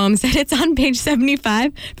before the poem said. It's on page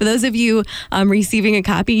 75. For those of you receiving a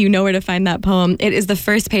copy, you know where to find that poem. It is the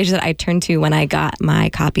first page that I turned to when I got my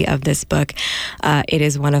copy of this book. It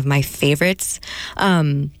is one of my favorites.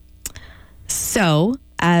 So,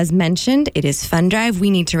 as mentioned, it is Fund Drive. We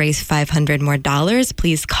need to raise $500 more.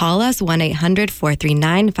 Please call us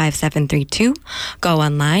 1-800-439-5732. Go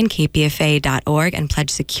online, kpfa.org, and pledge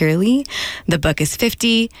securely. The book is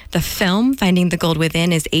 $50. The film, Finding the Gold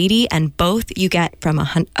Within, is $80, and both you get for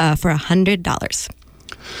 $100.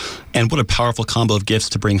 And what a powerful combo of gifts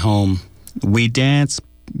to bring home. We dance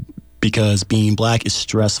because being black is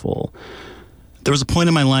stressful. There was a point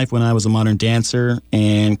in my life when I was a modern dancer,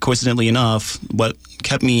 and coincidentally enough, what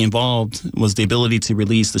kept me involved was the ability to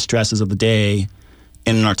release the stresses of the day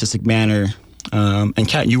in an artistic manner. And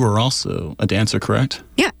Kat, you were also a dancer, correct?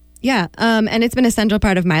 Yeah. And it's been a central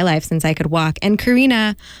part of my life since I could walk. And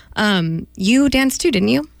Karina, you danced too, didn't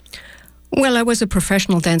you? Well, I was a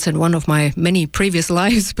professional dancer in one of my many previous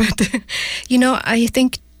lives, but, I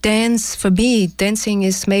think dancing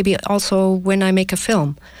is maybe also when I make a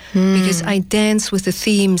film. Because I dance with the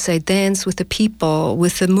themes, I dance with the people,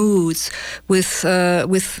 with the moods, with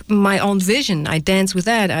my own vision. I dance with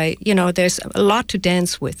that. There's a lot to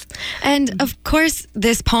dance with. And of course,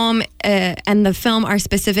 this poem and the film are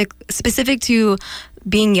specific to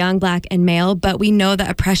being young, black, and male, but we know that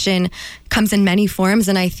oppression comes in many forms,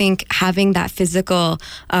 and I think having that physical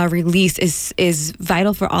release is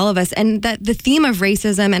vital for all of us, and that the theme of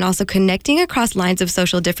racism and also connecting across lines of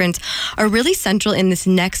social difference are really central in this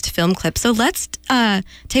next film clip. So let's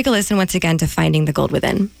take a listen once again to Finding the Gold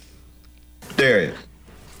Within. Darius.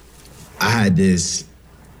 I had a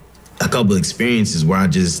couple experiences where I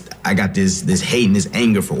got this hate and this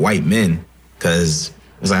anger for white men, because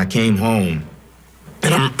it was like I came home,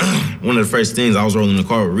 and one of the first things, I was rolling in the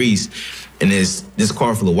car with Reese, and this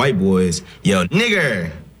car full of white boys yelled, "Nigger!"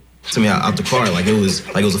 to me out the car like it was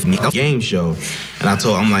a game show. And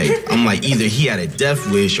I'm like, either he had a death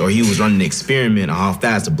wish or he was running an experiment on how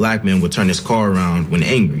fast a black man would turn his car around when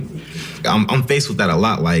angry. I'm faced with that a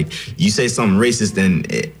lot. Like, you say something racist, and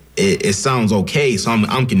it sounds okay, so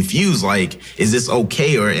I'm confused. Like, is this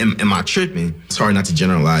okay, or am I tripping? It's hard not to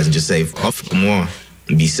generalize and just say, come on,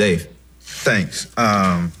 and be safe. Thanks.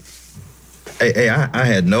 I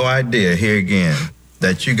had no idea, here again,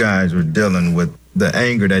 that you guys were dealing with the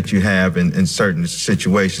anger that you have in certain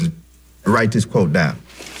situations. Write this quote down.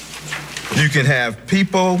 You can have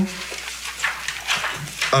people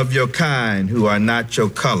of your kind who are not your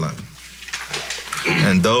color,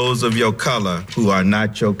 and those of your color who are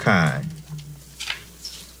not your kind.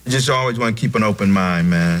 You just always want to keep an open mind,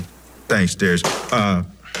 man. Thanks, Darius.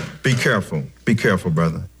 Be careful. Be careful,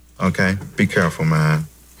 brother. Okay? Be careful, man.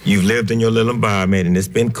 You've lived in your little environment, and it's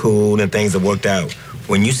been cool, and things have worked out.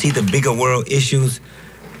 When you see the bigger world issues,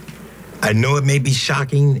 I know it may be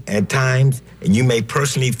shocking at times, and you may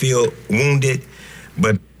personally feel wounded,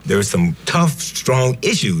 but there's some tough, strong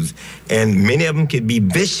issues, and many of them can be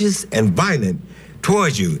vicious and violent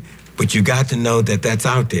towards you, but you got to know that that's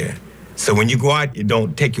out there. So when you go out, it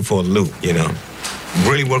don't take you for a loop,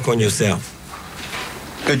 Really work on yourself.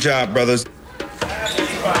 Good job, brothers.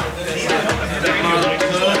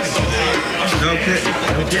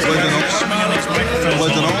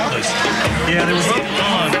 Was it on? Yeah, there was something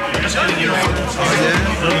on. Just getting your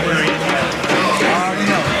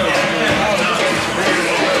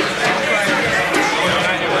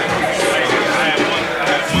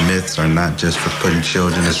Myths are not just for putting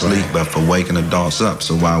children to sleep, but for waking adults up.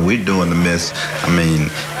 So while we're doing the myths, I mean,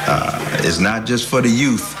 it's not just for the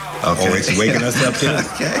youth. Okay? Oh, it's waking us up too.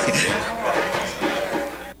 Okay.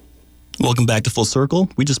 Welcome back to Full Circle.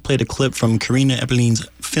 We just played a clip from Karina Epperlein's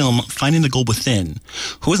film, Finding the Gold Within.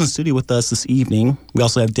 Who is in studio with us this evening? We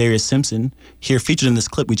also have Darius Simpson here featured in this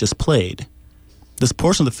clip we just played. This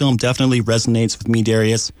portion of the film definitely resonates with me,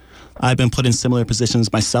 Darius. I've been put in similar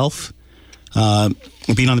positions myself,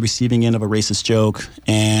 being on the receiving end of a racist joke,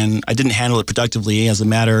 and I didn't handle it productively. As a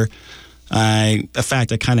matter of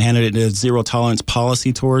fact, I kind of handled it in a zero-tolerance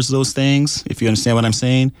policy towards those things, if you understand what I'm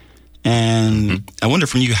saying. And I wonder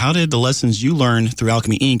from you, how did the lessons you learned through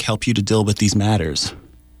Alchemy Inc. help you to deal with these matters?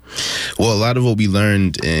 Well, a lot of what we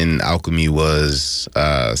learned in Alchemy was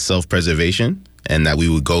self-preservation, and that we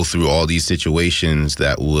would go through all these situations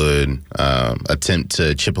that would attempt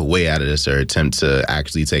to chip away at us or attempt to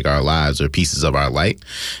actually take our lives or pieces of our life.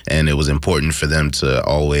 And it was important for them to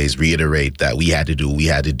always reiterate that we had to do what we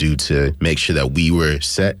had to do to make sure that we were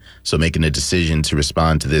set. So making a decision to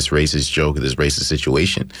respond to this racist joke or this racist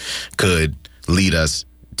situation could lead us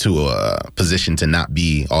to a position to not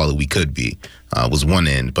be all that we could be was one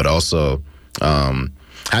end. But also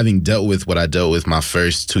having dealt with what I dealt with my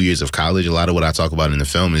first 2 years of college, a lot of what I talk about in the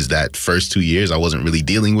film is that first 2 years I wasn't really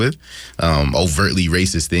dealing with overtly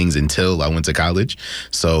racist things until I went to college.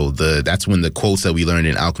 So that's when the quotes that we learned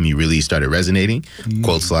in Alchemy really started resonating.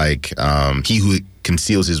 Quotes like, he who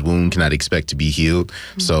conceals his wound cannot expect to be healed.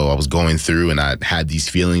 So I was going through and I had these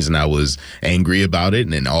feelings and I was angry about it,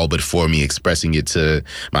 and then all but for me expressing it to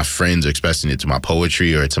my friends or expressing it to my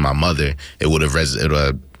poetry or to my mother, it would have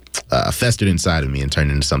festered inside of me and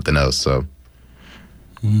turned into something else. So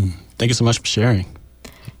thank you so much for sharing.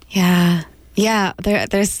 Yeah.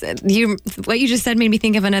 There's you. What you just said made me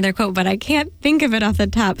think of another quote, but I can't think of it off the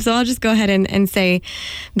top. So I'll just go ahead and say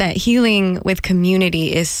that healing with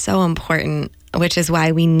community is so important, which is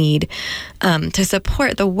why we need to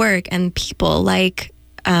support the work and people like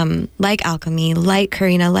Alchemy, like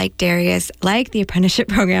Karina, like Darius, like the Apprenticeship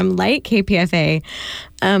Program, like KPFA.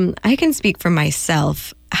 I can speak for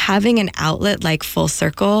myself. Having an outlet like Full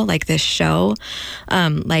Circle, like this show,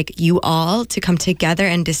 like you all, to come together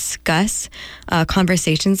and discuss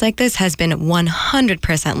conversations like this has been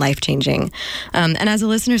 100% life-changing. And as a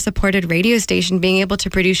listener-supported radio station, being able to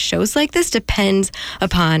produce shows like this depends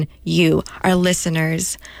upon you, our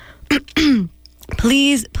listeners.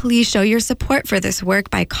 Please show your support for this work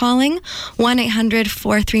by calling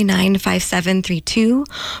 1-800-439-5732.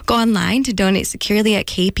 Go online to donate securely at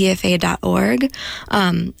kpfa.org.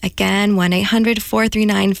 Again,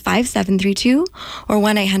 1-800-439-5732 or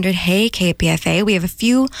 1-800-HEY-KPFA. We have a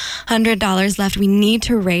few $100 left we need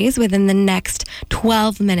to raise within the next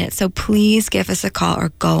 12 minutes. So please give us a call or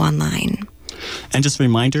go online. And just a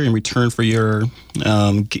reminder, in return for your,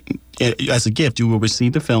 as a gift, you will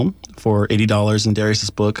receive the film for $80 and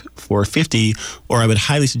Darius's book for $50, or I would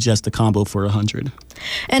highly suggest the combo for $100.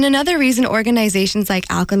 And another reason organizations like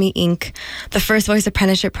Alchemy Inc., the First Voice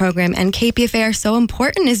Apprenticeship Program, and KPFA are so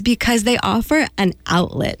important is because they offer an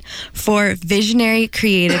outlet for visionary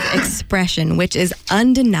creative expression, which is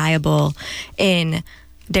undeniable in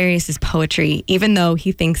Darius's poetry, even though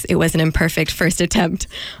he thinks it was an imperfect first attempt.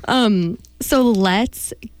 So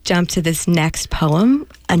let's jump to this next poem,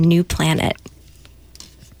 A New Planet.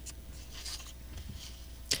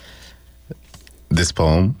 This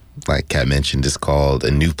poem, like Kat mentioned, is called A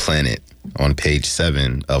New Planet on page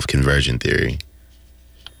 7 of Conversion Theory.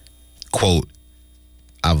 Quote,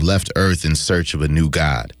 I've left Earth in search of a new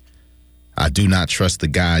God. I do not trust the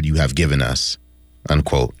God you have given us.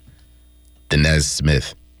 Unquote. Dinez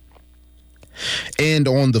Smith. And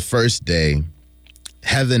on the first day,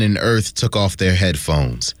 heaven and earth took off their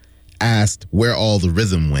headphones, asked where all the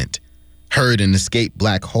rhythm went, heard an escaped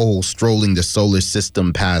black hole strolling the solar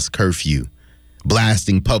system past curfew,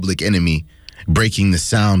 blasting Public Enemy, breaking the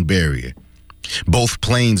sound barrier. Both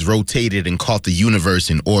planes rotated and caught the universe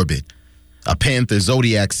in orbit. A Panther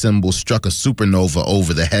zodiac symbol struck a supernova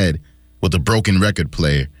over the head with a broken record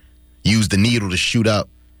player, used the needle to shoot up.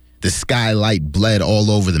 The skylight bled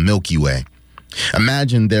all over the Milky Way.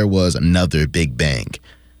 Imagine there was another Big Bang.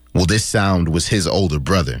 Well, this sound was his older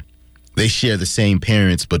brother. They share the same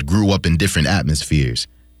parents but grew up in different atmospheres.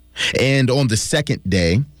 And on the second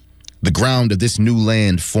day, the ground of this new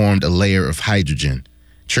land formed a layer of hydrogen,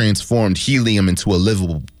 transformed helium into a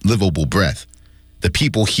livable breath. The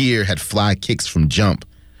people here had fly kicks from jump,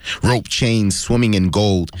 Rope chains swimming in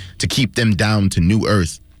gold to keep them down to new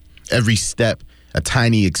earth. Every step, a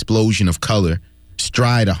tiny explosion of color.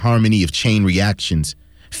 Stride, a harmony of chain reactions.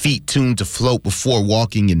 Feet tuned to float before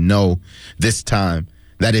walking, and no, this time,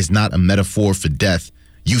 that is not a metaphor for death,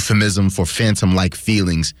 euphemism for phantom-like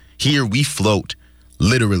feelings. Here we float,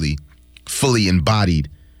 literally, fully embodied.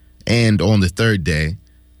 And on the third day,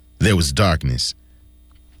 there was darkness.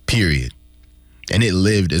 Period. And it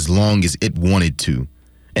lived as long as it wanted to.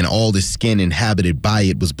 And all the skin inhabited by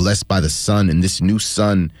it was blessed by the sun, and this new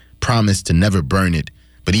sun promised to never burn it.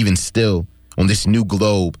 But even still, on this new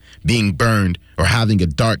globe, being burned or having a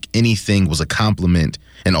dark anything was a compliment,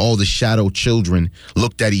 and all the shadow children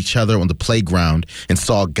looked at each other on the playground and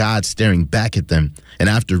saw God staring back at them. And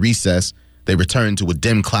after recess, they returned to a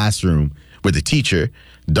dim classroom where the teacher,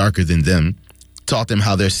 darker than them, taught them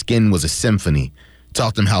how their skin was a symphony,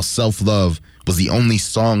 taught them how self-love was the only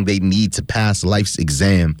song they'd need to pass life's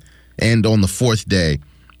exam. And on the fourth day,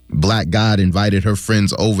 Black God invited her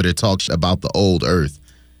friends over to talk about the old earth.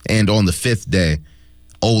 And on the fifth day,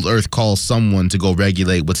 old earth calls someone to go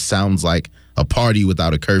regulate what sounds like a party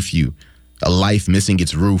without a curfew, a life missing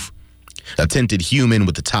its roof, a tinted human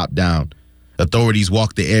with the top down. Authorities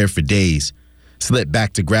walk the air for days, slip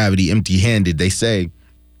back to gravity empty-handed. They say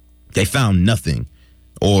they found nothing,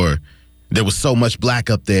 or there was so much black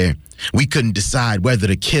up there, we couldn't decide whether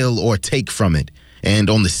to kill or take from it. And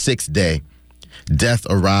on the sixth day, death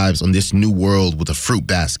arrives on this new world with a fruit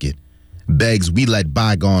basket, begs we let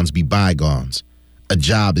bygones be bygones. A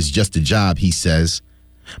job is just a job, he says.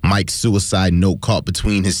 Mike's suicide note caught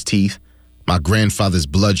between his teeth. My grandfather's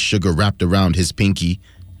blood sugar wrapped around his pinky.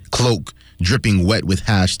 Cloak dripping wet with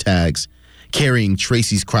hashtags. Carrying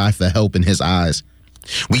Tracy's cry for help in his eyes.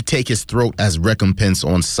 We take his throat as recompense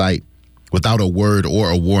on sight. Without a word or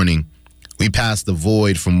a warning, we pass the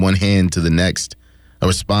void from one hand to the next. A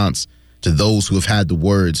response to those who have had the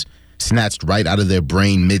words snatched right out of their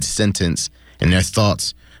brain mid-sentence and their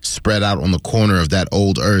thoughts spread out on the corner of that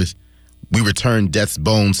old earth. We return death's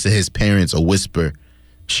bones to his parents, a whisper.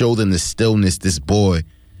 Show them the stillness this boy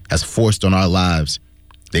has forced on our lives.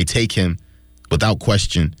 They take him without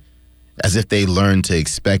question, as if they learned to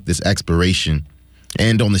expect this expiration.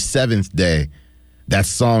 And on the seventh day, that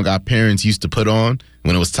song our parents used to put on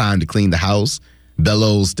when it was time to clean the house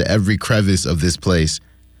bellows to every crevice of this place.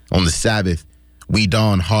 On the Sabbath, we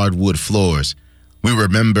don hardwood floors. We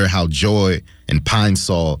remember how joy and pine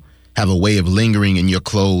sol have a way of lingering in your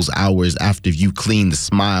clothes hours after you clean the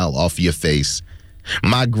smile off your face.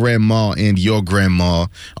 My grandma and your grandma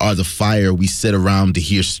are the fire we sit around to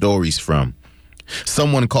hear stories from.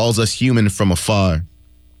 Someone calls us human from afar,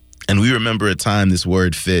 and we remember a time this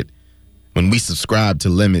word fit, when we subscribed to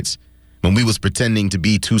limits, when we was pretending to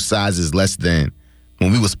be 2 sizes less than,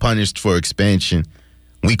 when we was punished for expansion.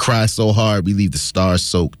 We cry so hard we leave the stars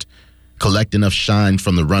soaked, collect enough shine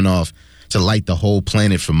from the runoff to light the whole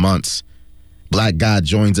planet for months. Black God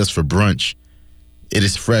joins us for brunch. It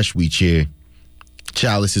is fresh, we cheer.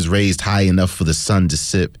 Chalice is raised high enough for the sun to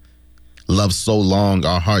sip. Love so long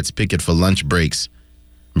our hearts picket for lunch breaks.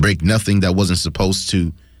 Break nothing that wasn't supposed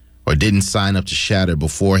to or didn't sign up to shatter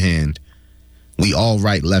beforehand. We all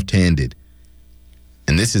write left-handed.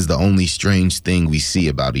 And this is the only strange thing we see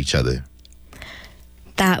about each other.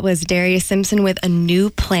 That was Darius Simpson with A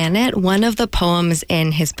New Planet, one of the poems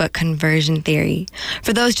in his book Conversion Theory.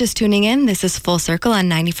 For those just tuning in, this is Full Circle on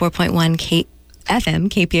 94.1 FM,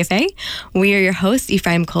 KPFA. We are your hosts,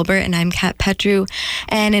 Ephraim Colbert, and I'm Kat Petru.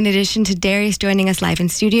 And in addition to Darius joining us live in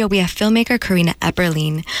studio, we have filmmaker Karina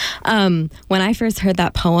Epperlein. When I first heard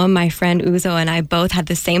that poem, my friend Uzo and I both had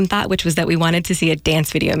the same thought, which was that we wanted to see a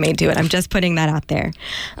dance video made to it. I'm just putting that out there.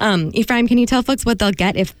 Ephraim, can you tell folks what they'll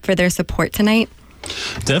get for their support tonight?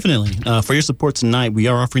 Definitely. For your support tonight, we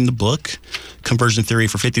are offering the book, Conversion Theory,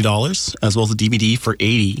 for $50, as well as the DVD for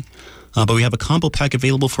 $80. But we have a combo pack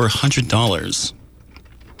available for $100.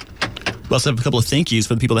 We also have a couple of thank yous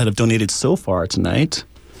for the people that have donated so far tonight.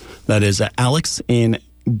 That is Alex in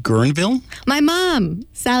Guerneville. My mom,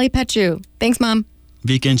 Sally Petru. Thanks, Mom.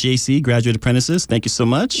 Vika and JC, graduate apprentices. Thank you so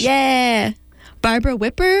much. Yeah. Barbara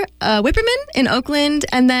Whipperman in Oakland,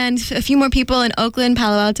 and then a few more people in Oakland,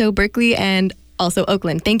 Palo Alto, Berkeley, and also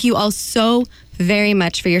Oakland. Thank you all so very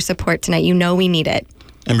much for your support tonight. You know we need it.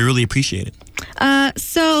 And we really appreciate it.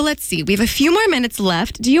 So let's see. We have a few more minutes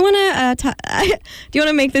left. Do you want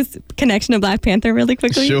to make this connection to Black Panther really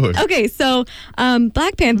quickly? Sure. Okay, so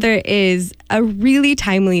Black Panther is a really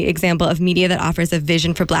timely example of media that offers a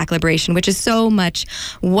vision for Black liberation, which is so much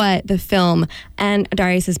what the film and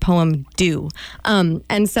Darius's poem do.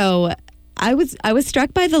 And so I was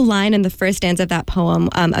struck by the line in the first stanza of that poem.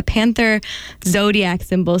 A panther zodiac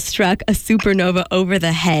symbol struck a supernova over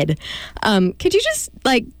the head. Could you just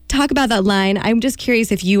talk about that line? I'm just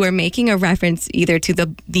curious if you were making a reference either to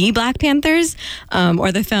the Black Panthers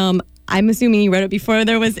or the film. I'm assuming you wrote it before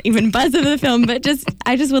there was even buzz of the film, but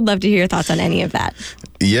I just would love to hear your thoughts on any of that.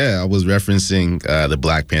 Yeah, I was referencing the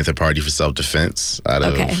Black Panther Party for Self-Defense out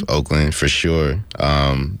of Oakland, for sure.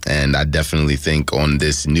 And I definitely think on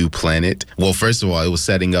this new planet, well, first of all, it was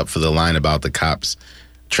setting up for the line about the cops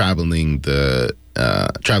traveling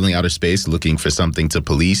outer space looking for something to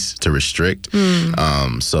police, to restrict.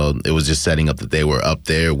 So it was just setting up that they were up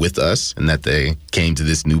there with us and that they came to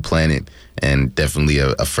this new planet, and definitely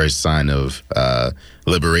a first sign of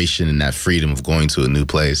liberation and that freedom of going to a new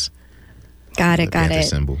place. Got it.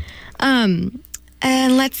 Symbol. And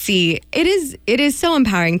let's see, it is so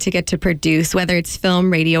empowering to get to produce, whether it's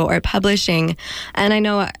film, radio, or publishing. And I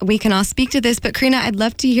know we can all speak to this, but Karina, I'd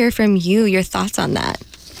love to hear from you, your thoughts on that.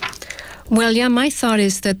 Well, yeah, my thought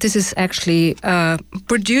is that this is actually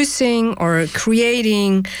producing or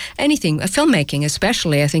creating anything, filmmaking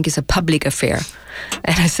especially, I think is a public affair.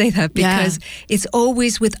 And I say that because it's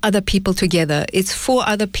always with other people together. It's for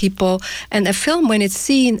other people. And a film, when it's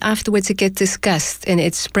seen, afterwards it gets discussed and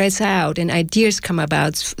it spreads out and ideas come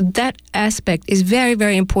about. That aspect is very,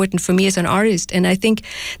 very important for me as an artist. And I think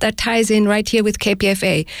that ties in right here with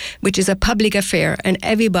KPFA, which is a public affair. And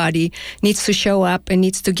everybody needs to show up and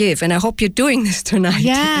needs to give. And I hope you're doing this tonight.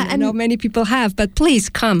 Yeah. I know many people have, but please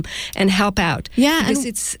come and help out. Yeah.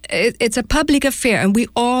 Because it's a public affair and we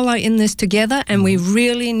all are in this together, and we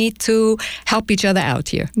really need to help each other out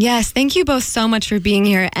here. Yes, thank you both so much for being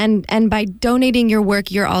here. And by donating your work,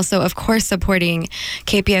 you're also, of course, supporting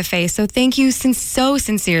KPFA. So thank you so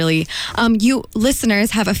sincerely. You listeners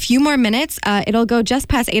have a few more minutes. It'll go just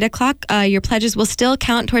past 8 o'clock. Your pledges will still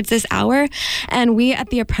count towards this hour. And we at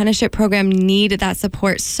the Apprenticeship Program need that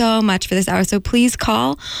support so much for this hour. So please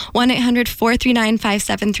call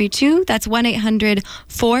 1-800-439-5732. That's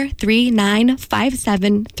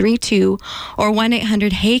 1-800-439-5732 or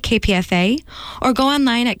 1-800-HEY-KPFA, or go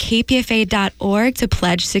online at kpfa.org to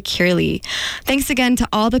pledge securely. Thanks again to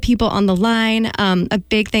all the people on the line. A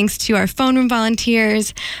big thanks to our phone room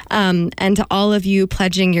volunteers and to all of you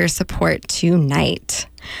pledging your support tonight.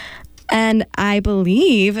 And I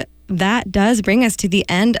believe that does bring us to the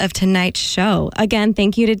end of tonight's show. Again,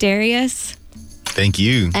 thank you to Darius. Thank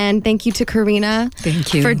you. And thank you to Karina.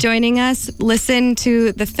 Thank you. For joining us. Listen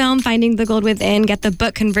to the film Finding the Gold Within. Get the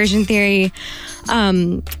book Conversion Theory.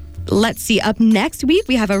 Let's see. Up next week,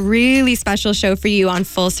 we have a really special show for you on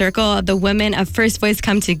Full Circle. The women of First Voice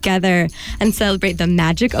come together and celebrate the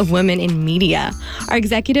magic of women in media. Our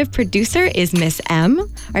executive producer is Miss M.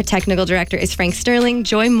 Our technical director is Frank Sterling.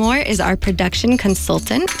 Joy Moore is our production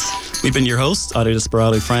consultant. We've been your hosts, Audrey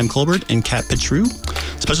Desperado, Ephraim Colbert, and Kat Petru.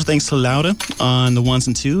 Special thanks to Lauda on the ones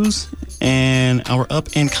and twos, and our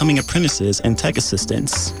up-and-coming apprentices and tech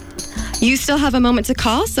assistants. You still have a moment to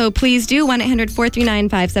call, so please do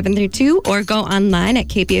 1-800-439-5732 or go online at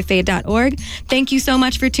kpfa.org. Thank you so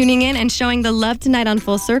much for tuning in and showing the love tonight on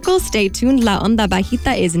Full Circle. Stay tuned. La Onda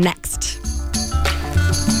Bajita is next.